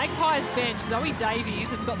Magpies bench, Zoe Davies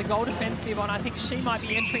has got the goal defence bib on. I think she might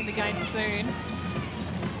be entering the game soon.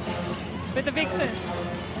 But the Vixens,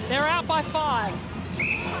 they're out by 5.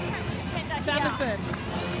 Samuson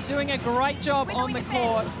doing a great job on the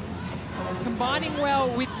court, combining well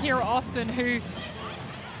with Kira Austin, who,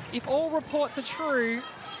 if all reports are true,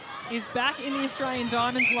 is back in the Australian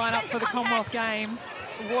Diamonds lineup for the Commonwealth Games.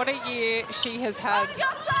 What a year she has had.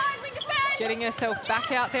 Getting herself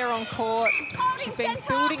back out there on court. She's been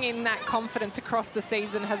building in that confidence across the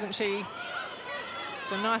season, hasn't she?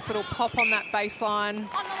 Just a nice little pop on that baseline.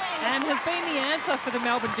 And has been the answer for the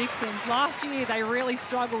Melbourne Vixens. Last year, they really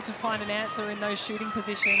struggled to find an answer in those shooting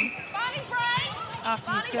positions.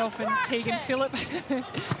 After yourself and Tegan Phillip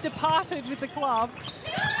departed with the club.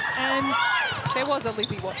 And there was a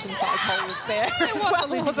Lizzie Watson-size hole there. There was a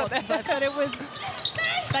Lizzie Watson, but it was...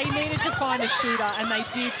 They needed to find a shooter, and they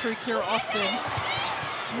did through Kira Austin.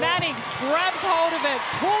 Mannix grabs hold of it,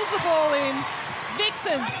 pulls the ball in.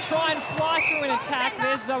 Vixens try and fly through an attack.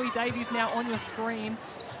 There's Zoe Davies now on your screen.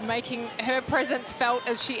 Making her presence felt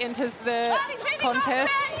as she enters the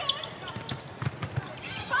contest.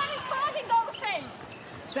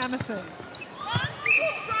 Samuson.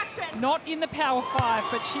 Not in the power 5,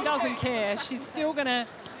 but she doesn't care. She's still going to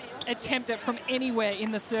attempt it from anywhere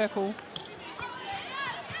in the circle.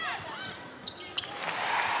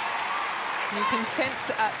 You can sense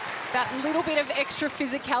that little bit of extra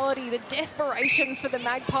physicality, the desperation for the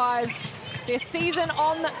Magpies. Their season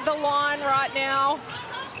on the line right now.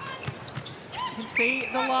 You can see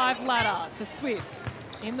the live ladder, the Swifts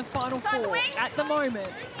in the final 4 at the moment.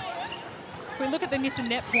 If we look at the miss and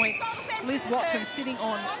net points, Liz Watson sitting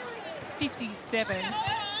on 57.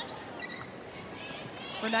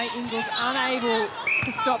 Renee Ingles unable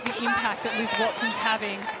to stop the impact that Liz Watson's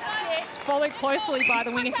having. Followed closely by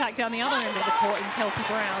the wing attack down the other end of the court in Kelsey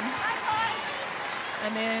Brown.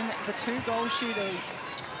 And then the 2 goal shooters.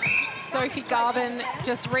 Sophie Garvin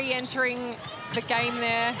just re-entering the game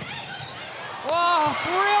there. Oh,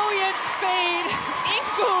 brilliant feed.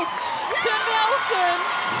 Ingles to Nelson.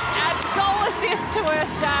 Adds goal assist to her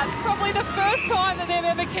stats. Probably the first time that they've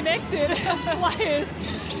ever connected as players.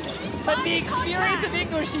 But the experience of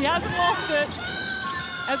Ingles, she hasn't lost it.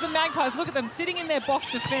 As the Magpies, look at them sitting in their box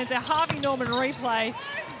defence. Our Harvey Norman replay.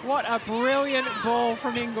 What a brilliant ball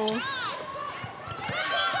from Ingles.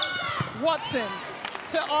 Watson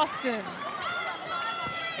to Austin.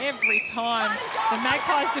 Every time the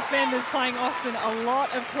Magpies defenders playing Austin a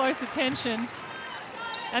lot of close attention.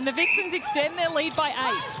 And the Vixens extend their lead by 8.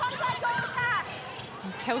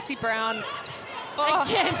 And Kelsey Brown. Oh.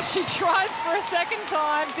 Again, she tries for a second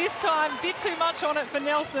time. This time, a bit too much on it for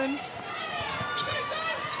Nelson.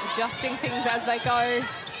 Adjusting things as they go.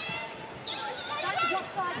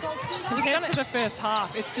 Compared to the first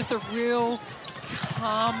half, it's just a real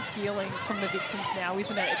calm feeling from the Vixens now,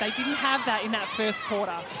 isn't it? They didn't have that in that first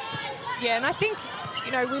quarter. Yeah, and I think,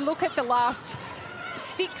 you know, we look at the last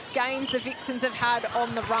 6 games the Vixens have had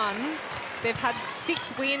on the run. They've had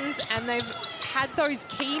 6 wins and they've had those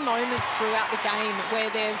key moments throughout the game where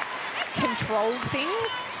they've controlled things.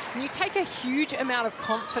 And you take a huge amount of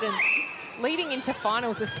confidence leading into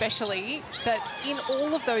finals especially, that in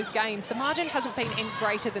all of those games, the margin hasn't been any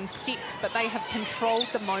greater than 6, but they have controlled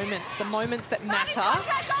the moments that matter.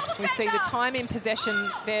 We see the time in possession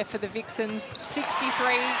there for the Vixens.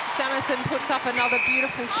 63, Samuson puts up another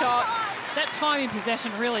beautiful shot. That time in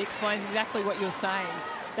possession really explains exactly what you're saying.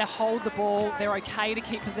 They hold the ball, they're okay to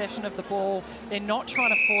keep possession of the ball, they're not trying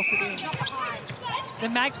to force it in. The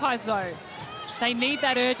Magpies though, they need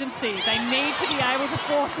that urgency. They need to be able to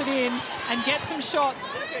force it in and get some shots.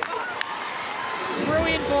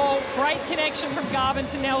 Brilliant ball, great connection from Garvin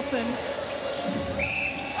to Nelson.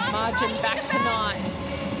 Margin back to 9.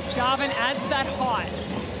 Garvin adds that height.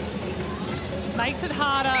 Makes it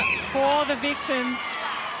harder for the Vixens.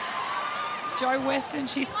 Jo Weston,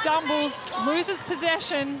 she stumbles, loses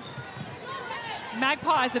possession.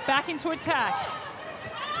 Magpies are back into attack.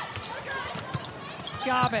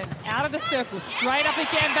 Garvin out of the circle, straight up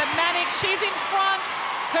again, but Mannix, she's in front.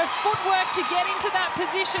 Her footwork to get into that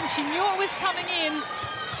position. She knew it was coming in.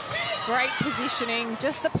 Great positioning,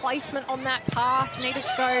 just the placement on that pass. Needed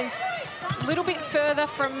to go a little bit further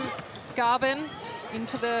from Garvin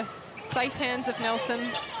into the safe hands of Nelson.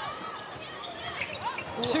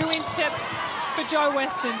 2 intercepts for Jo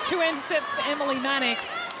Weston, 2 intercepts for Emily Mannix.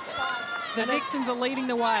 The Vixens are leading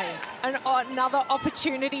the way. And another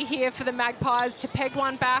opportunity here for the Magpies to peg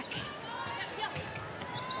one back.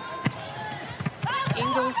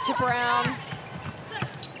 Ingles to Brown.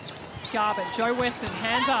 Garvin, Jo Weston,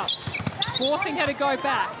 hands up, forcing her to go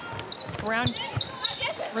back. Brown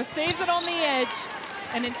receives it on the edge,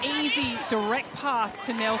 and an easy, direct pass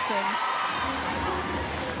to Nelson.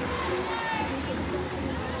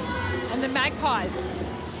 And the Magpies,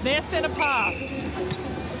 their centre pass.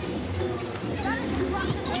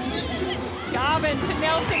 Garvin to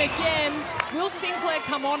Nelson again. Will Sinclair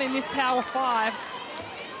come on in this power 5?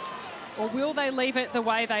 Or will they leave it the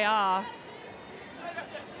way they are?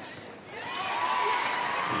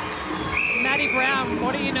 Maddie Brown,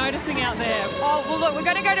 what are you noticing out there? Oh, well, look, we're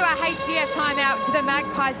going to go to a HCF timeout to the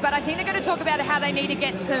Magpies, but I think they're going to talk about how they need to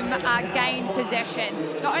get some gain possession.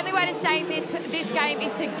 The only way to stay in this game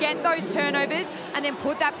is to get those turnovers and then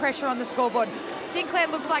put that pressure on the scoreboard. Sinclair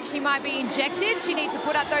looks like she might be injected. She needs to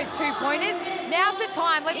put up those 2 pointers. Now's the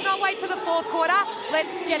time. Let's not wait till the 4th quarter.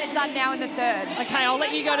 Let's get it done now in the 3rd. Okay, I'll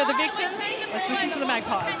let you go to the Vixens. Let's listen to the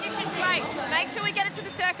Magpies. Great. Make sure we get it to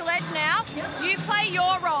the circle edge now. You play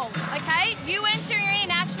your role, okay? You enter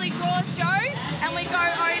in actually draws Jo, and we go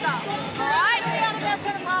over. All right?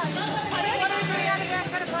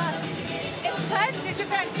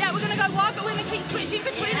 Defense. Yeah, we're going to go wide, but we're going to keep switching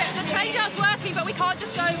between it. The change-out's working, but we can't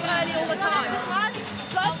just go early all the time.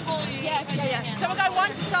 Yeah. So we'll go 1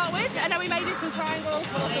 to start with, and then we may do some triangles.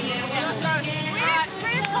 Please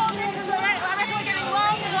call this because I reckon we're getting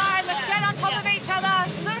long line. Let's get on top of each other.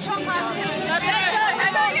 No shot classes.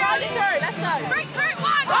 Let's go. 3, 2,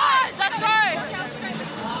 1. Rise. Let's go.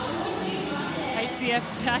 HCF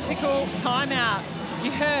tactical timeout.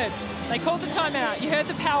 You heard, they called the timeout. You heard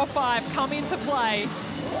the power 5 come into play.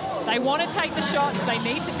 They want to take the shots. They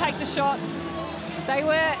need to take the shots. They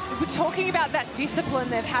were talking about that discipline.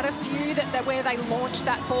 They've had a few where they launched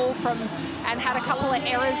that ball from and had a couple of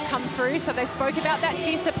errors come through. So they spoke about that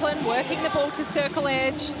discipline, working the ball to circle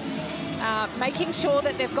edge, making sure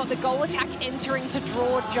that they've got the goal attack entering to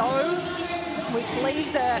draw Jo, which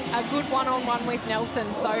leaves a good one-on-one with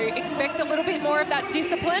Nelson. So expect a little bit more of that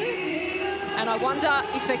discipline. And I wonder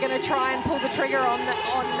if they're going to try and pull the trigger on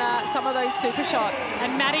some of those super shots.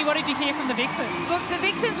 And Maddie, what did you hear from the Vixens? Look, the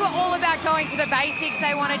Vixens were all about going to the basics.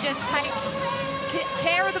 They want to just take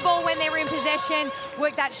care of the ball when they're in possession,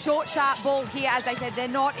 work that short, sharp ball here. As I said, they're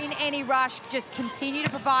not in any rush. Just continue to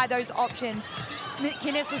provide those options.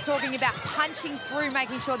 McInnes was talking about punching through,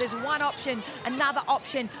 making sure there's one option, another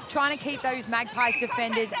option, trying to keep those Magpies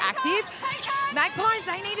defenders active. Magpies,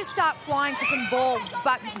 they need to start flying for some ball,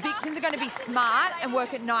 but Vixens are going to be smart and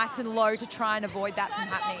work it nice and low to try and avoid that from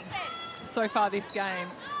happening. So far this game,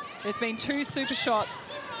 there's been 2 super shots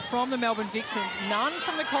from the Melbourne Vixens, none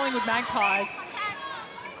from the Collingwood Magpies.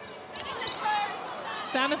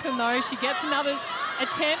 Samuelson, though, she gets another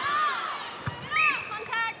attempt.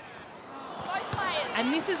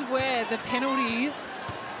 And this is where the penalties,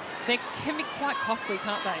 they can be quite costly,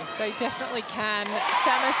 can't they? They definitely can.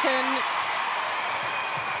 Samuelson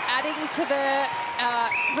adding to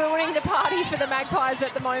the, ruining the party for the Magpies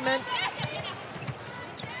at the moment.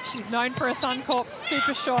 She's known for her Suncorp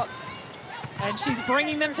super shots, and she's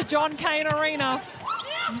bringing them to John Cain Arena.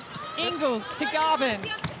 Ingles to Garvin.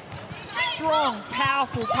 Strong,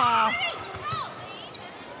 powerful pass.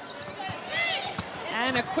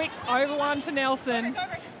 And a quick over one to Nelson.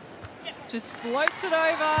 Just floats it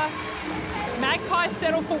over. Magpies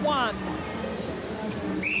settle for 1.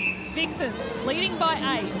 Vixens leading by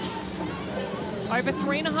 8. Over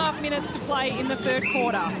 3.5 minutes to play in the 3rd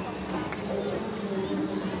quarter.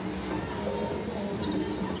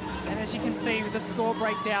 And as you can see with the score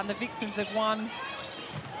breakdown, the Vixens have won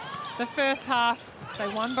the first half. They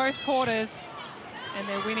won both quarters, and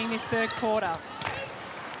they're winning this 3rd quarter.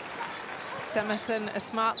 Samuelson, a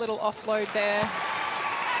smart little offload there.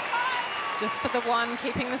 Just for the 1,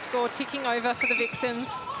 keeping the score ticking over for the Vixens.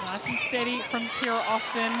 Nice and steady from Kira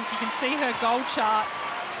Austin. You can see her goal chart.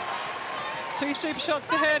 2 super shots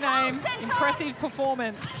to her name. Impressive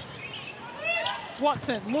performance.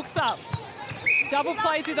 Watson looks up. Double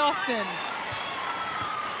plays with Austin.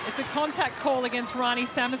 It's a contact call against Rani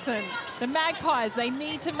Samuson. The Magpies, they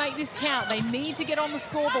need to make this count. They need to get on the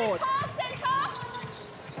scoreboard.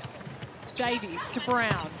 Davies to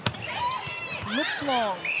Brown. Looks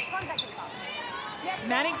long.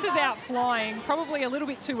 Mannix is out flying, probably a little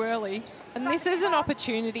bit too early. And this is an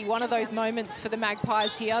opportunity, one of those moments for the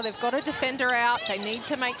Magpies here. They've got a defender out. They need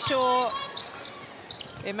to make sure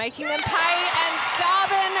they're making them pay. And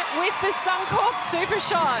Garvin with the Suncorp super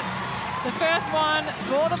shot. The first one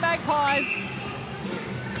for the Magpies.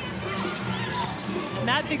 And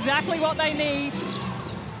that's exactly what they need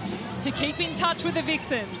to keep in touch with the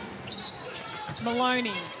Vixens.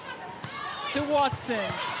 Maloney to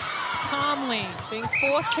Watson. Calmly. Being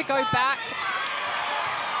forced to go back.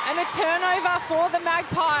 And a turnover for the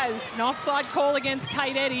Magpies. An offside call against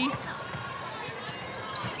Kate Eddy.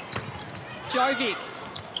 Jovic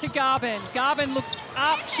to Garvin. Garvin looks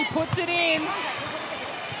up, she puts it in.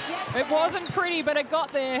 It wasn't pretty, but it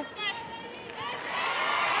got there.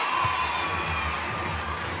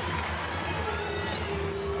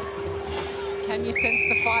 Can you sense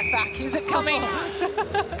the fight back? Is it coming?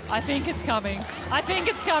 I think it's coming. I think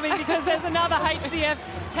it's coming because there's another HCF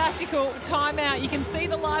tactical timeout. You can see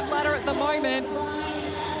the live ladder at the moment.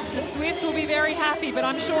 The Swifts will be very happy, but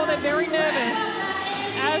I'm sure they're very nervous,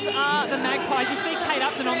 as are the Magpies. You see Kate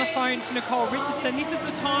Upton on the phone to Nicole Richardson. This is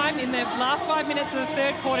the time in the last 5 minutes of the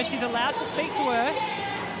third quarter she's allowed to speak to her.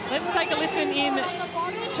 Let's take a listen in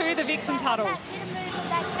to the Vixens huddle.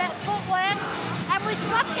 That footwork, and we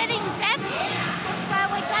stopped getting depth, so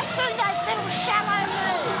we're just doing those little shallow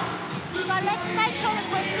moves. So let's make sure that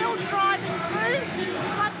we're still driving through. We've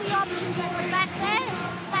got the options at the back there,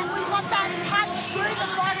 and we've got that punch through the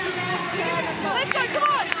body. Let's go, come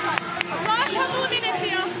on. Last couple of minutes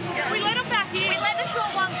here. We let them back in. We let the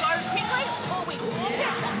short one go quickly, or we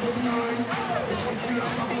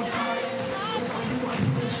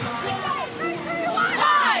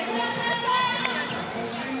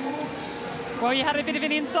Well, you had a bit of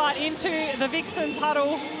an insight into the Vixens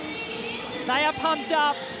huddle. They are pumped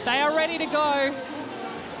up. They are ready to go.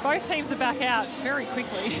 Both teams are back out very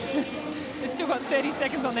quickly. They've still got 30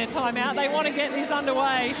 seconds on their timeout. They want to get this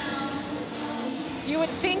underway. You would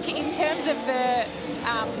think in terms of the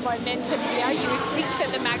momentum here, you would think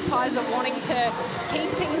that the Magpies are wanting to keep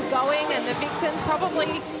things going, and the Vixens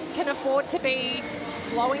probably can afford to be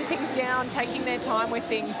slowing things down, taking their time with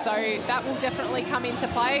things. So that will definitely come into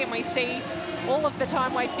play, and we see all of the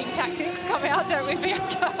time-wasting tactics come out, don't we,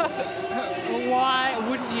 Bianca? Why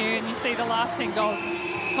wouldn't you? And you see the last 10 goals.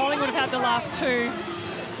 Collingwood have had the last 2.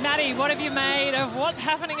 Maddie, what have you made of what's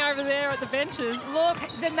happening over there at the benches? Look,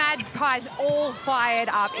 the Magpies all fired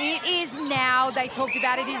up. It is now. They talked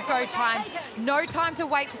about it is go time. No time to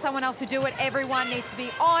wait for someone else to do it. Everyone needs to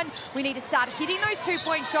be on. We need to start hitting those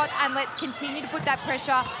 2-point shots, and let's continue to put that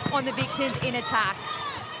pressure on the Vixens in attack.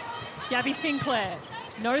 Gabby Sinclair,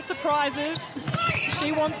 no surprises.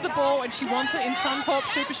 She wants the ball, and she wants it in Suncorp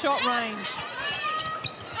super shot range.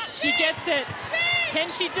 She gets it.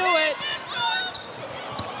 Can she do it?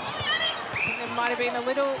 There might have been a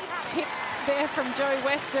little tip there from Joe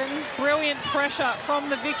Weston. Brilliant pressure from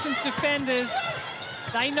the Vixens defenders.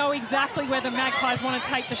 They know exactly where the Magpies want to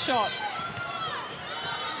take the shots.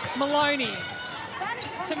 Maloney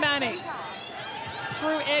to Mannix.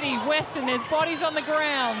 Through Eddy. Weston, there's bodies on the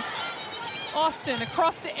ground. Austin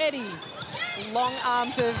across to Eddy. Long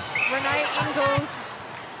arms of Renee Ingles.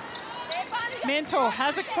 Mentor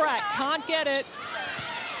has a crack, can't get it.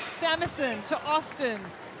 Samuson to Austin.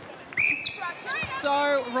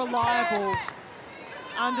 So reliable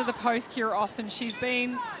under the post, Kira Austin. She's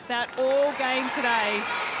been that all game today.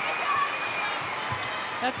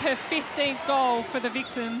 That's her 15th goal for the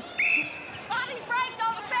Vixens.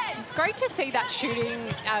 It's great to see that shooting,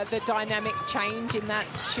 the dynamic change in that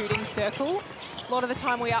shooting circle. A lot of the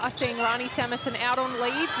time we are seeing Rani Samuson out on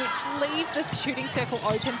leads, which leaves the shooting circle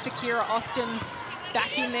open for Kira Austin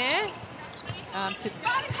back in there to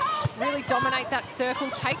really dominate that circle,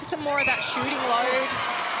 take some more of that shooting load.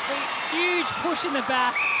 Huge push in the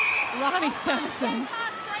back. Rani Samuson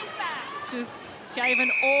just gave an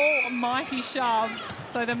almighty shove.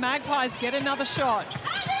 So the Magpies get another shot.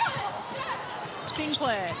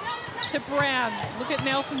 Sinclair to Brown. Look at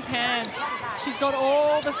Nelson's hand. She's got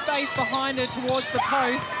all the space behind her towards the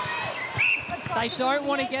post. They don't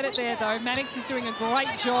want to get it there, though. Mannix is doing a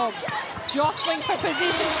great job. Jostling for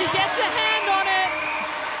position. She gets a hand on it.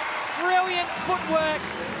 Brilliant footwork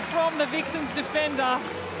from the Vixens defender.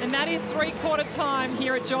 And that is three-quarter time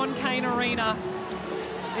here at John Cain Arena.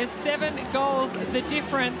 There's 7 goals, the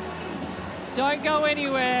difference. Don't go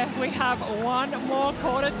anywhere. We have one more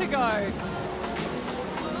quarter to go.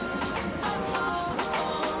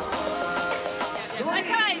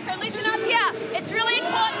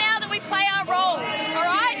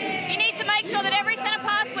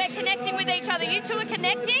 other. You two are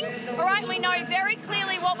connecting, all right? We know very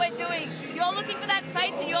clearly what we're doing. You're looking for that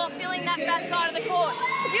space and you're filling that side of the court.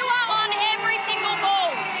 You are on every single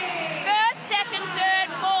ball. First, second,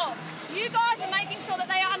 third, fourth. You guys are making sure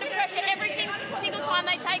that they are under pressure every single time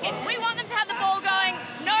they take it. We want them to have the ball going,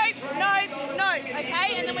 no,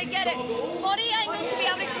 okay? And then we get it. Body angles to be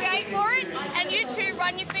able to create for it, and you two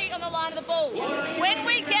run your feet on the line of the ball. When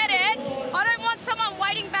we get it, I don't want someone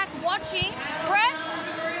waiting back watching, Brett,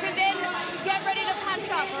 to then get ready to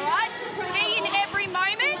punch up, all right? Be in every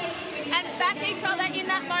moment and back each other in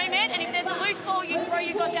that moment, and if there's a loose ball, you throw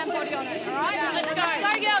your goddamn body on it, all right? Let's go.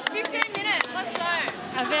 Go, girls, 15 minutes. Let's go.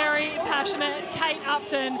 A very passionate Kate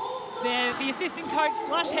Upton. They're the assistant coach /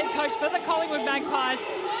 head coach for the Collingwood Magpies.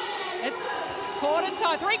 It's quarter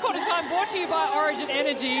time, three-quarter time, brought to you by Origin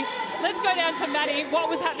Energy. Let's go down to Maddie. What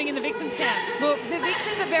was happening in the Vixens camp? Look, the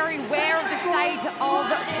Vixens are very aware of the state of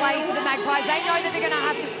play for the Magpies. They know that they're going to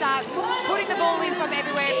have to start putting the ball in from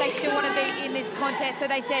everywhere if they still want to be in this contest. So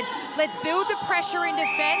they said, let's build the pressure in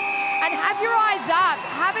defence and have your eyes up.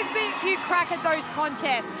 Have a few crack at those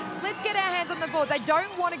contests. Let's get our hands on the ball. They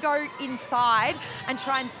don't want to go inside and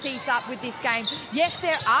try and cease up with this game. Yes,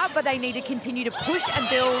 they're up, but they need to continue to push and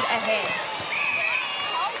build ahead.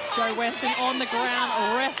 Joe Weston on the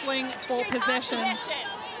ground, wrestling for possession.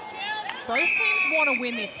 Both teams want to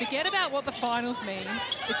win this. Forget about what the finals mean.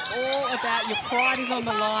 It's all about your pride is on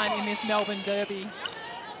the line in this Melbourne derby.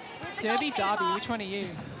 Derby, which one are you?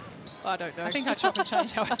 I don't know. I think I chop and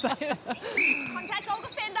change how I say it. Contact goal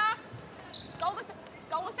defender. Goal defender.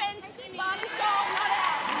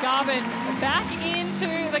 Garvin back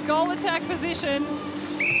into the goal attack position.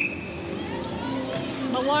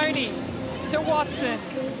 Maloney to Watson.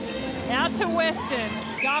 Out to Weston.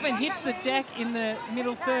 Garvin hits the deck in the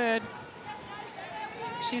middle third.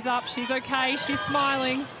 She's up, she's okay, she's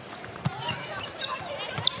smiling.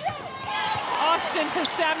 Austin to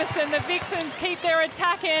Samuson. The Vixens keep their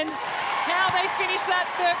attack end. How they finish that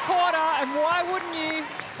third quarter, and why wouldn't you?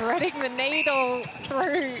 Threading the needle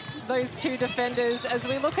through those two defenders. As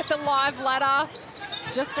we look at the live ladder,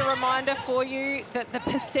 just a reminder for you that the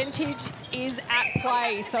percentage is at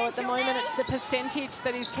play. So at the moment, it's the percentage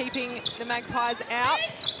that is keeping the Magpies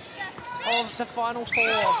out of the final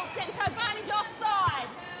four. Take advantage offside.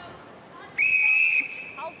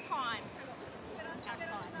 Hold time.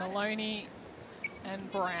 Maloney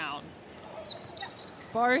and Brown.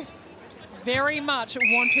 Both very much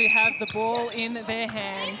want to have the ball in their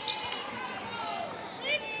hands.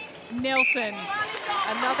 Nelson.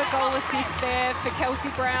 Another goal assist there for Kelsey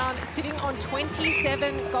Brown, sitting on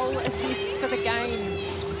 27 goal assists for the game.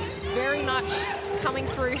 Very much coming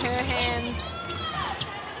through her hands.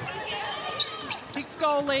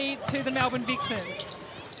 6-goal lead to the Melbourne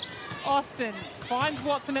Vixens. Austin finds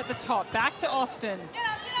Watson at the top. Back to Austin.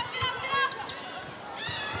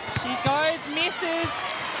 She goes, misses,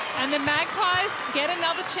 and the Magpies get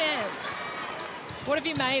another chance. What have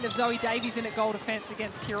you made of Zoe Davies in at goal defence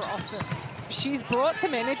against Kira Austin? She's brought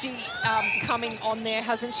some energy coming on there,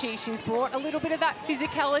 hasn't she? She's brought a little bit of that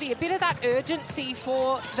physicality, a bit of that urgency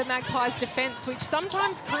for the Magpies' defence, which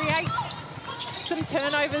sometimes creates some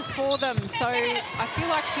turnovers for them. So I feel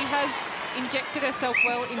like she has injected herself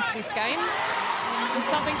well into this game. And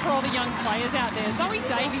something for all the young players out there. Zoe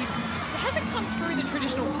Davies hasn't come through the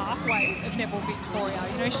traditional pathways of Netball Victoria.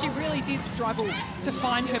 You know, she really did struggle to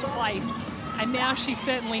find her place, and now she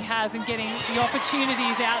certainly has, in getting the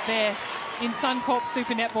opportunities out there in Suncorp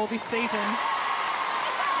Super Netball this season.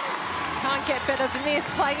 Can't get better than this,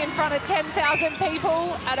 playing in front of 10,000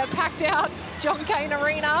 people at a packed-out John Cain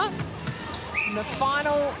Arena. In the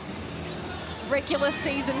final regular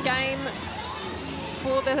season game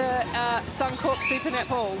for the Suncorp Super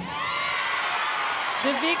Netball.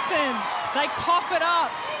 The Vixens, they cough it up,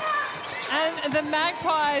 and the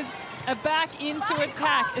Magpies are back into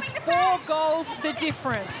attack. It's 4 goals the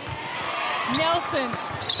difference. Nelson,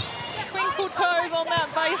 twinkle toes on that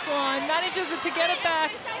baseline, manages it to get it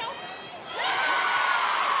back.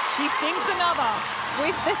 She sinks another.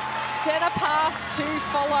 With the centre pass to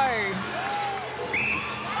follow.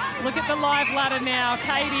 Look at the live ladder now.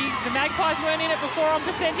 Katie, the Magpies weren't in it before on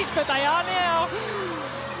percentage, but they are now.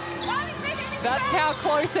 That's how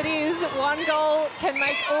close it is. 1 goal can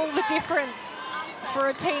make all the difference for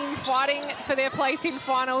a team fighting for their place in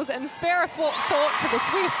finals, and spare a thought for the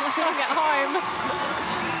Swifts sitting at home,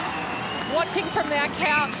 watching from their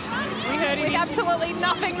couch. We heard it. With absolutely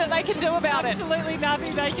nothing that they can do about it. Absolutely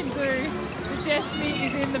nothing they can do. The destiny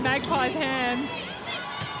is in the Magpies' hands.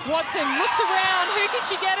 Watson looks around. Who can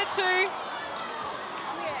she get it to?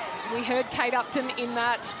 We heard Kate Upton in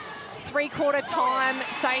that three-quarter time,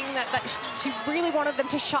 saying that she really wanted them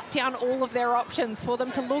to shut down all of their options, for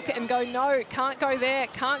them to look and go, no, can't go there,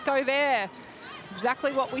 can't go there.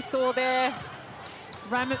 Exactly what we saw there.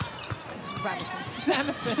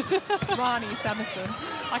 Samison. Rani Samison.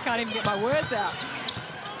 I can't even get my words out.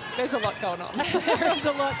 There's a lot going on. There is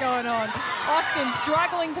a lot going on. Austin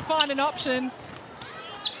struggling to find an option.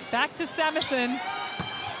 Back to Samison.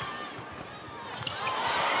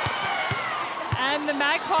 And the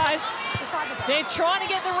Magpies, they're trying to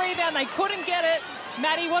get the rebound. They couldn't get it.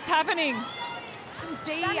 Maddie, what's happening? You can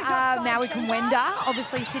see Maui Kumwenda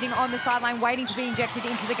obviously sitting on the sideline waiting to be injected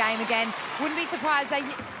into the game again. Wouldn't be surprised.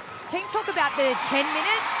 Teams talk about the 10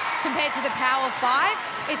 minutes compared to the power 5.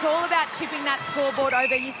 It's all about chipping that scoreboard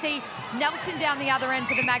over. You see Nelson down the other end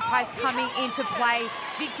for the Magpies coming into play.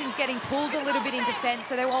 Vixens getting pulled a little bit in defence,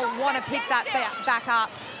 so they all want to pick that back up.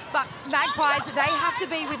 But Magpies, they have to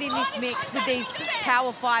be within this mix with these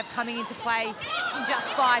power 5 coming into play in just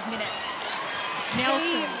 5 minutes.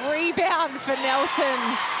 Nelson. Rebound for Nelson.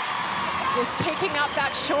 Just picking up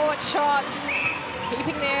that short shot,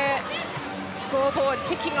 keeping their scoreboard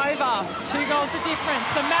ticking over. 2 goals the difference.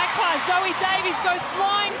 The Magpies, Zoe Davies goes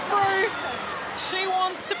flying through. She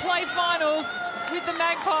wants to play finals with the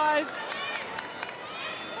Magpies.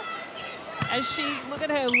 As she, look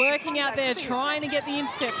at her, lurking out there, trying to get the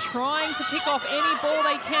intercept, trying to pick off any ball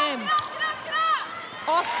they can.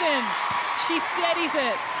 Austin, she steadies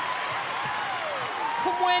it.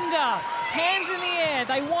 Kumwenda, hands in the air.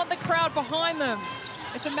 They want the crowd behind them.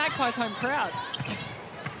 It's a Magpies home crowd.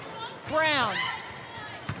 Brown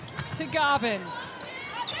to Garvin,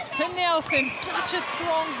 to Nelson, such a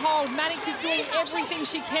strong hold. Mannix is doing everything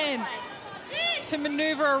she can to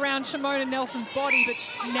manoeuvre around Shimona Nelson's body,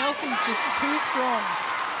 but Nelson's just too strong.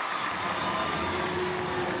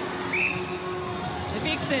 The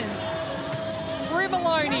Vixens, through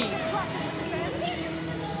Maloney.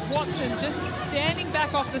 Watson just standing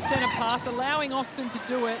back off the centre pass, allowing Austin to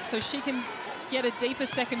do it so she can get a deeper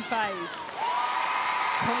second phase.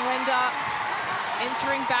 Kumwenda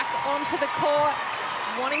entering back onto the court,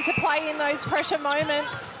 wanting to play in those pressure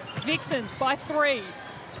moments. Vixens by 3.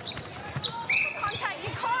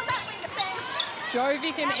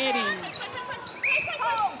 Jovic and Eddie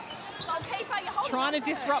trying to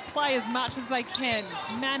disrupt play as much as they can.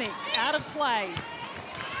 Mannix out of play.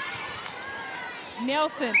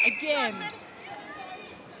 Nelson again.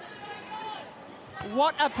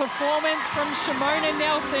 What a performance from Shimona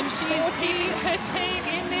Nelson. She is keeping her team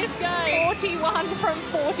in this game. 41 from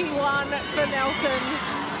 41 for Nelson.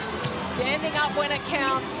 Standing up when it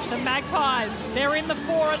counts. The Magpies, they're in the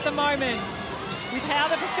 4 at the moment. With how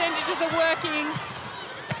the percentages are working,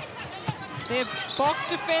 their box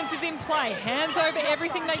defence is in play. Hands over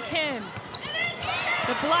everything they can.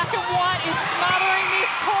 The black and white is smothering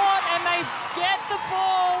this court, and they get the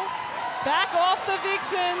ball back off the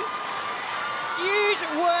Vixens. Huge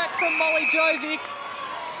work from Molly Jovic.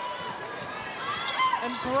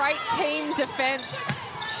 And great team defence,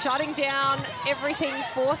 shutting down everything,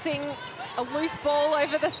 forcing a loose ball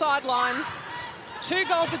over the sidelines. 2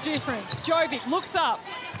 goals the difference. Jovic looks up.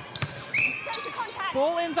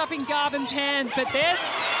 Ball ends up in Garvin's hands, but there's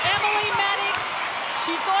Emily Mannix.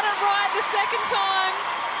 She got it right the second time.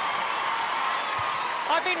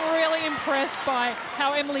 I've been really impressed by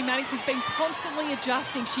how Emily Mannix has been constantly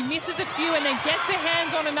adjusting. She misses a few and then gets her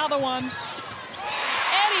hands on another one.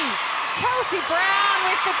 Eddie. Kelsey Brown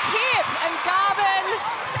with the tip, and Garvin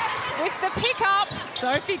with the pickup.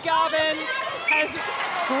 Sophie Garvin has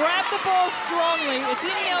grabbed the ball strongly. It's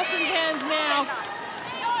in Nelson's hands now.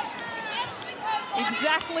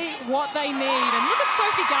 Exactly what they need. And look at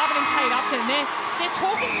Sophie Garvin and Kate Upton. They're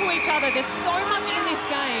talking to each other. There's so much in this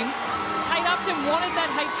game. Kate Upton wanted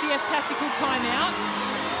that HCF tactical timeout.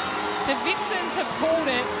 The Vixens have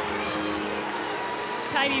called it.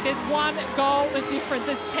 Katie, there's 1 goal the difference.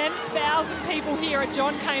 There's 10,000 people here at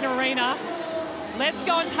John Cain Arena. Let's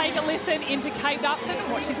go and take a listen into Kate Upton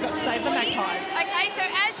and what she's got to say to the Magpies. Okay, so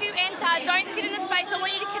as you enter, don't sit in the space. I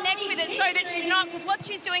want you to connect with it so that she's not, because what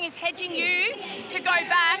she's doing is hedging you to go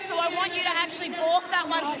back. So I want you to actually balk that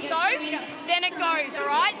one to Soph, then it goes, all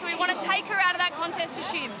right? So we want to take her out of that contest to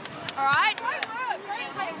Shim, all right?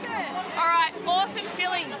 All right, awesome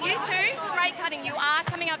filling. You two, great cutting. You are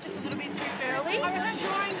coming up just a little bit too early.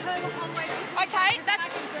 Okay, that's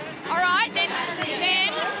all right. Then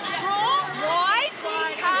draw wide,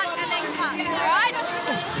 cut, and then cut. All right.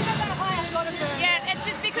 Yeah, it's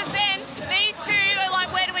just because then these two are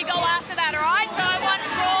like, where do we go after that? All right. So I want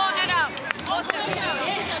draw and up. Awesome.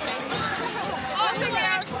 Awesome,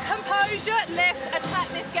 girls. Composure, left, attack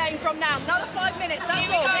this game from now. Another 5 minutes.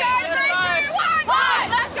 That's all. 3, 2, 1.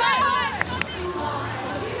 Let's go.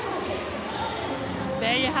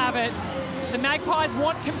 have it. The Magpies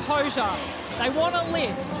want composure. They want a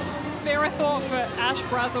lift. Spare a thought for Ash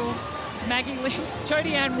Brazel, Maggie Lind,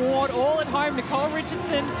 Jodie Ann Ward, all at home. Nicole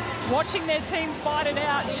Richardson watching their team fight it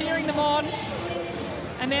out, cheering them on.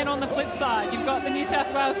 And then on the flip side, you've got the New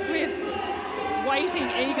South Wales Swifts waiting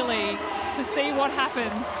eagerly to see what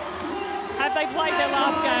happens. Have they played their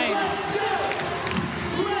last game?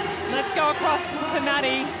 Let's go across to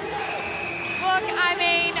Maddie. Look, I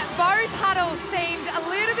mean, both huddles seemed a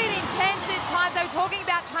little bit intense at times. They were talking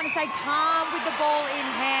about trying to stay calm with the ball in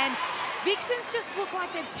hand. Vixens just look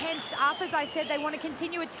like they've tensed up. As I said, they want to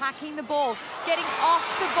continue attacking the ball, getting off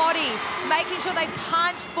the body, making sure they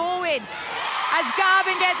punch forward. As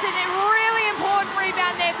Garvin gets in, a really important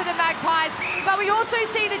rebound there for the Magpies. But we also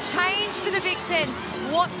see the change for the Vixens.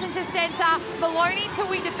 Watson to centre, Maloney to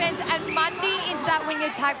wing defence, and Mundy into that wing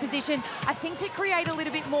attack position. I think to create a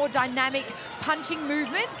little bit more dynamic punching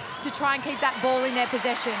movement to try and keep that ball in their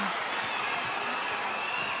possession.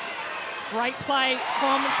 Great play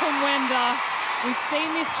from Kumwenda. We've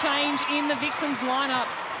seen this change in the Vixens lineup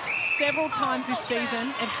several times this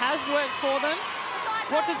season. It has worked for them.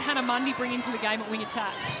 What does Hannah Mundy bring into the game at wing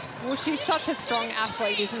attack? Well, she's such a strong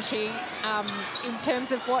athlete, isn't she? In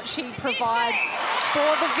terms of what she provides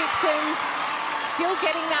for the Vixens. Still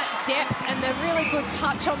getting that depth and the really good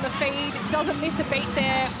touch on the feed. Doesn't miss a beat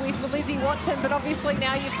there with Lizzie Watson, but obviously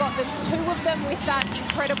now you've got the two of them with that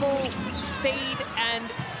incredible speed,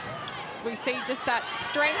 and as we see just that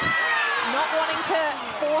strength, not wanting to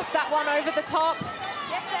force that one over the top.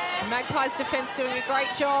 Magpies defence doing a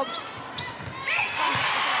great job.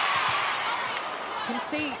 You can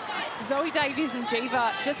see Zoe Davies and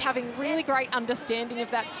Jiva just having really great understanding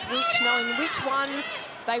of that switch, knowing which one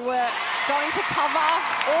they were going to cover,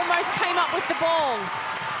 almost came up with the ball.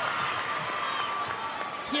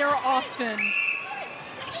 Kira Austin,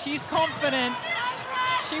 she's confident.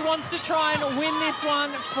 She wants to try and win this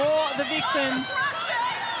one for the Vixens.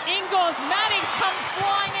 Ingles, Maddox comes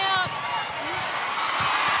flying out.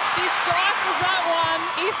 She stifles that one.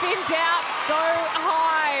 If in doubt, go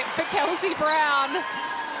high for Kelsey Brown.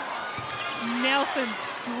 Nelson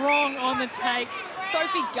strong on the take.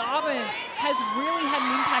 Sophie Garvin has really had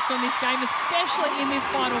an impact on this game, especially in this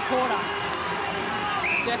final quarter.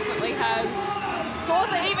 Definitely has. Scores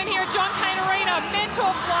are even here at John Cain Arena.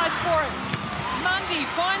 Mentor flies for it. Mundy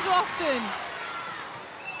finds Austin.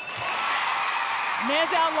 And there's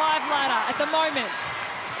our live ladder at the moment.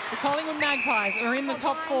 The Collingwood Magpies are in the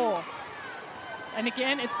top 4. And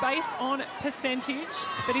again, it's based on percentage,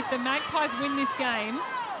 but if the Magpies win this game,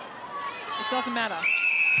 it doesn't matter.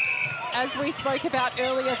 As we spoke about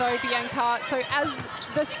earlier though, Bianca, so as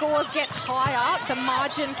the scores get higher, the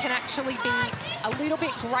margin can actually be a little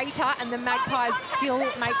bit greater and the Magpies still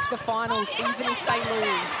make the finals, even if they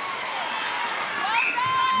lose.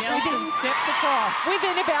 Nelson steps across.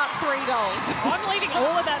 Within about 3 goals. I'm leaving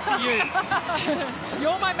all of that to you.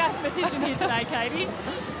 You're my mathematician here today, Katie.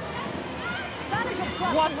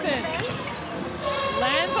 Watson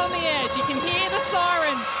lands on the edge. You can hear the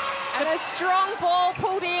siren. And a strong ball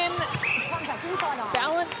pulled in.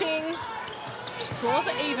 Balancing. Scores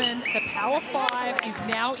are even. The power 5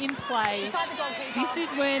 is now in play. This is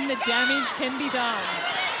when the damage can be done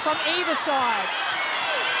from either side.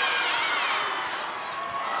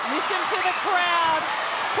 Listen to the crowd.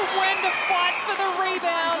 Kumwenda fights for the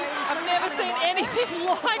rebound. I've never seen anything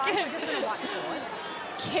like it.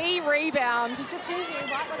 Key rebound.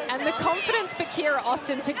 And the confidence for Kira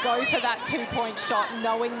Austin to go for that 2-point shot,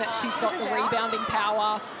 knowing that she's got the rebounding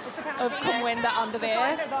power of Kumwenda under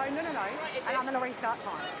there. And I'm going to restart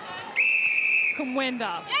time.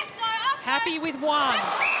 Kumwenda, happy with 1.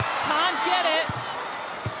 Can't get it.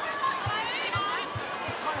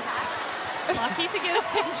 Lucky to get a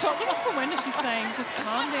second shot. Look at Kumwenda, she's saying, just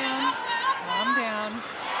calm down, calm down.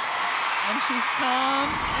 And she's calm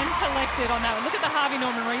and collected on that one. Look at the Harvey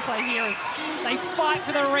Norman replay here as they fight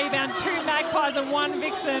for the rebound. 2 Magpies and 1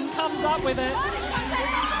 Vixen comes up with it.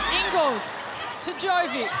 Ingles to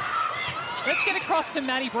Jovic. Let's get across to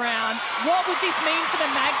Maddie Brown. What would this mean for the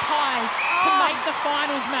Magpies to make the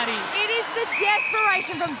finals, Maddie? It is the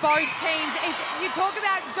desperation from both teams. If you talk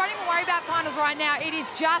about, don't even worry about finals right now. It is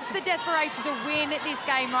just the desperation to win this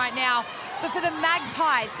game right now. But for the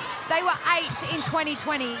Magpies, they were 8th in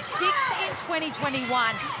 2020, 6th in 2021.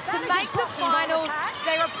 To make the finals,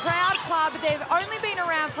 they're a proud club. They've only been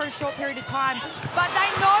around for a short period of time, but they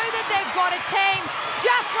know that they've got a team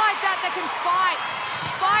just like that that can fight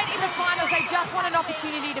in the finals. They just want an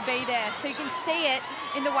opportunity to be there. So you can see it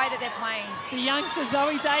in the way that they're playing. The youngster,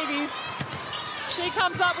 Zoe Davies, she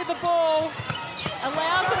comes up with the ball,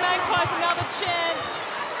 allows the Magpies another chance.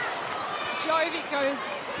 Jovic goes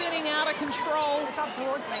getting out of control. It's up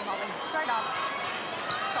towards me, Molly. Straight up.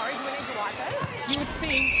 Sorry, do we need to wipe it? You would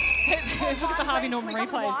think. Look at the Harvey Norman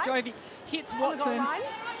replays. Jovi hits Watson.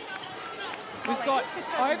 We've got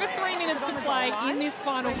over 3 minutes to play in this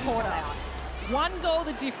final quarter. 1 goal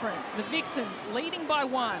the difference. The Vixens leading by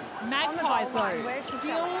 1. Magpies, though,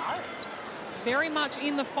 still very much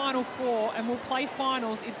in the final 4 and will play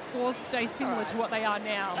finals if scores stay similar to what they are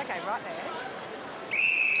now. Okay, right there.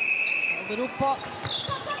 A little box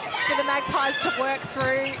for the Magpies to work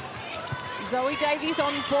through. Zoe Davies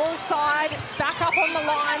on ball side, back up on the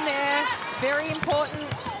line there. Very important.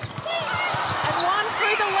 And one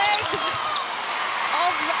through the legs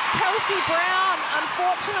of Kelsey Brown.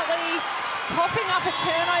 Unfortunately, coughing up a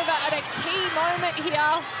turnover at a key moment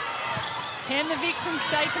here. Can the Vixens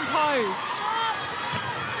stay composed?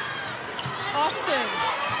 Austin.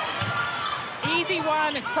 Easy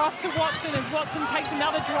one across to Watson as Watson takes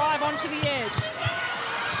another drive onto the edge.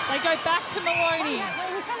 They go back to Maloney.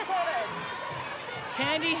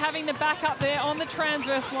 Handy having the backup there on the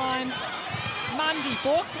transverse line. Mundy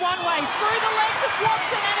balks one way through the legs of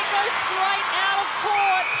Watson and it goes straight out of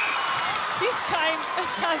court. This game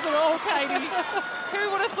has it all, Katie. Who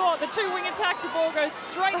would have thought the 2 wing attacks, the ball goes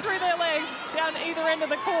straight through their legs down either end of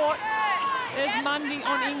the court. There's Mundy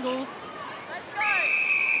on Ingles.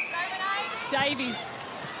 Davies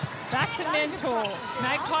back to Mentor.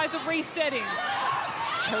 Magpies are resetting.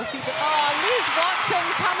 Kelsey, Liz Watson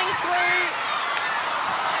coming through.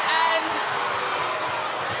 And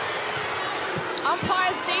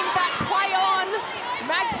umpires deem that play on.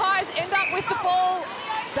 Magpies end up with the ball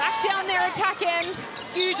back down their attack end.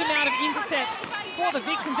 Huge amount of intercepts for the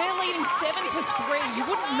Vixens. They're leading 7-3. You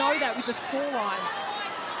wouldn't know that with the scoreline.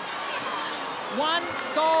 1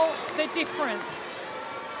 goal the difference.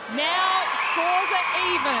 Now scores are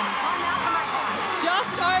even.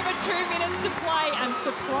 Just over 2 minutes to play, and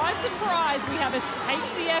surprise, surprise, we have a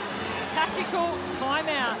HCF tactical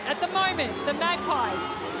timeout. At the moment, the Magpies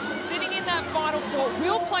sitting in that final 4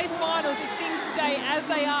 will play finals if things stay as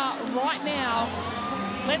they are right now.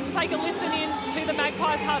 Let's take a listen in to the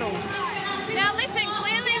Magpies huddle. Now listen,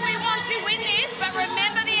 clearly we want to win this, but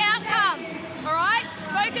remember the outcome, all right?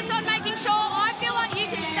 Focus on making sure, I feel like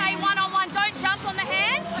you can stay one-on-one, don't jump on the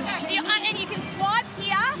hands, and you can swipe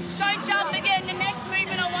here, don't jump again. The next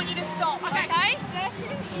movement I want you to stop, okay? They're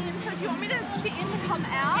sitting in, so do you want me to sit in to come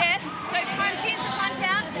out? Yes, so punch in to punch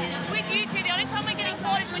out. With you two, the only time we're getting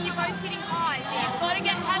caught is when you're both sitting high. So you've got to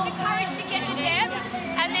have the courage to get the depth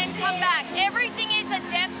and then come back. Everything is a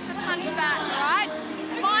depth to punch back, all right?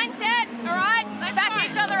 Mindset, all right? Back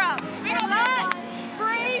each other up. Relax,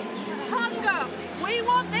 breathe, hunger. We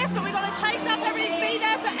want this, but we've got to chase up everything, be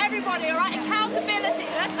there for everybody, all right? Accountability.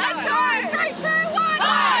 Let's go. 3, 2, 1.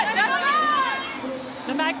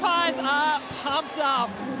 The Magpies are pumped up.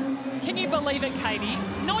 Can you believe it, Katie?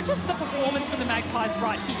 Not just the performance from the Magpies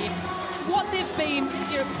right here, what they've been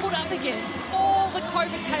put up against, all the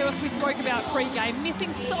COVID chaos we spoke about pre-game,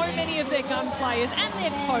 missing so many of their gun players and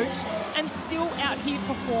their coach, and still out here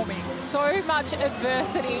performing. So much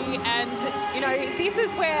adversity, and this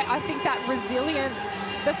is where I think that resilience,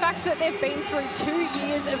 the fact that they've been through 2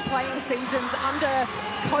 years of playing seasons under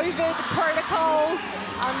COVID protocols,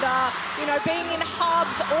 under being in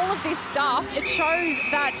hubs, all of this stuff, it shows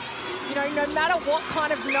that no matter what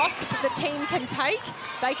kind of knocks the team can take,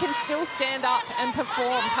 they can still stand up and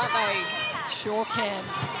perform, can't they? Sure can.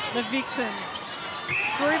 The Vixens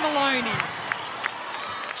through Maloney.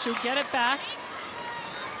 She'll get it back.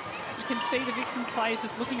 You can see the Vixens players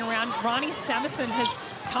just looking around. Rani Samuson has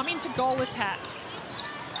come into goal attack.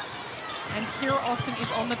 And Kira Austin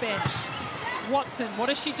is on the bench. Watson, what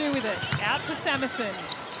does she do with it? Out to Samuson.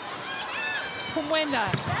 Kumwenda,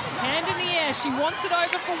 hand in the air. She wants it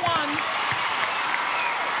over for 1.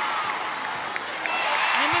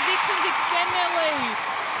 And the Vixens extend their lead.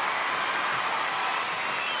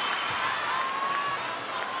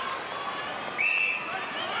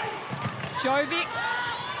 Jovic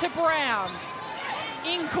to Brown.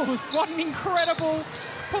 Ingles, what an incredible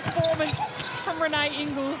performance from Renee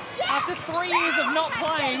Ingles after 3 years of not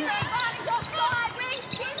playing.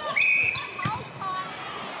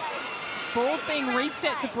 Ball's being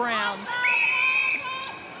reset to Brown.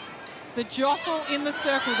 The jostle in the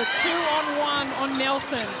circle, the 2-on-1 on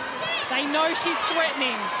Nelson. They know she's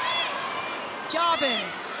threatening. Garvin.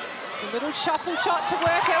 A little shuffle shot to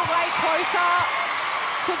work her way closer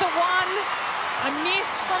to the 1. A miss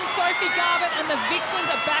from Sophie Garvin, and the Vixens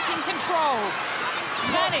are back in control.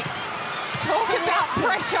 Mannix. Talk about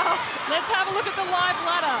pressure. Let's have a look at the live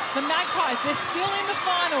ladder. The Magpies, they're still in the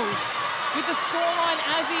finals with the scoreline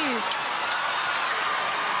as is.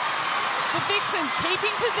 The Vixens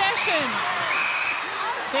keeping possession.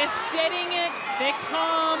 They're steadying it. They're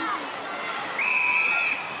calm.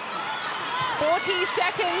 40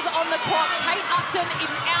 seconds on the clock. Kate Upton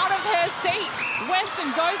is out of her seat.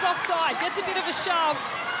 Weston goes offside, gets a bit of a shove.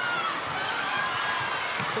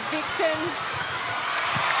 The Vixens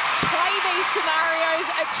play these scenarios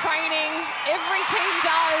at training. Every team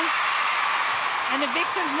does. And the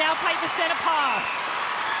Vixens now take the centre pass.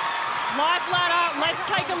 Live ladder, let's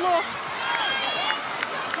take a look.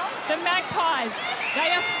 The Magpies,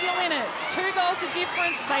 they are still in it. 2 goals the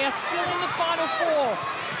difference, they are still in the final 4.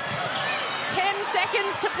 10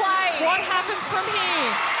 seconds to play. What happens from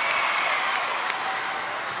here?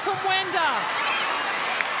 Kumwenda.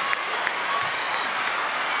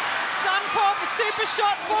 Suncorp, a super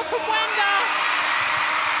shot for Kumwenda.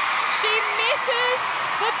 She misses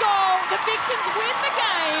the goal. The Vixens win the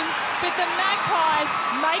game, but the Magpies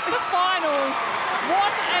make the finals.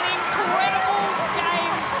 What an incredible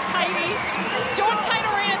game, Katie. John Cain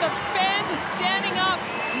Arena, the fans are standing up.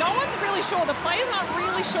 No one's really sure. The players aren't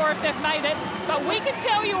really sure if they've made it, but we can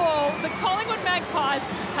tell you all the Collingwood Magpies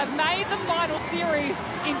have made the final series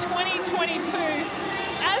in 2022,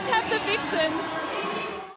 as have the Vixens.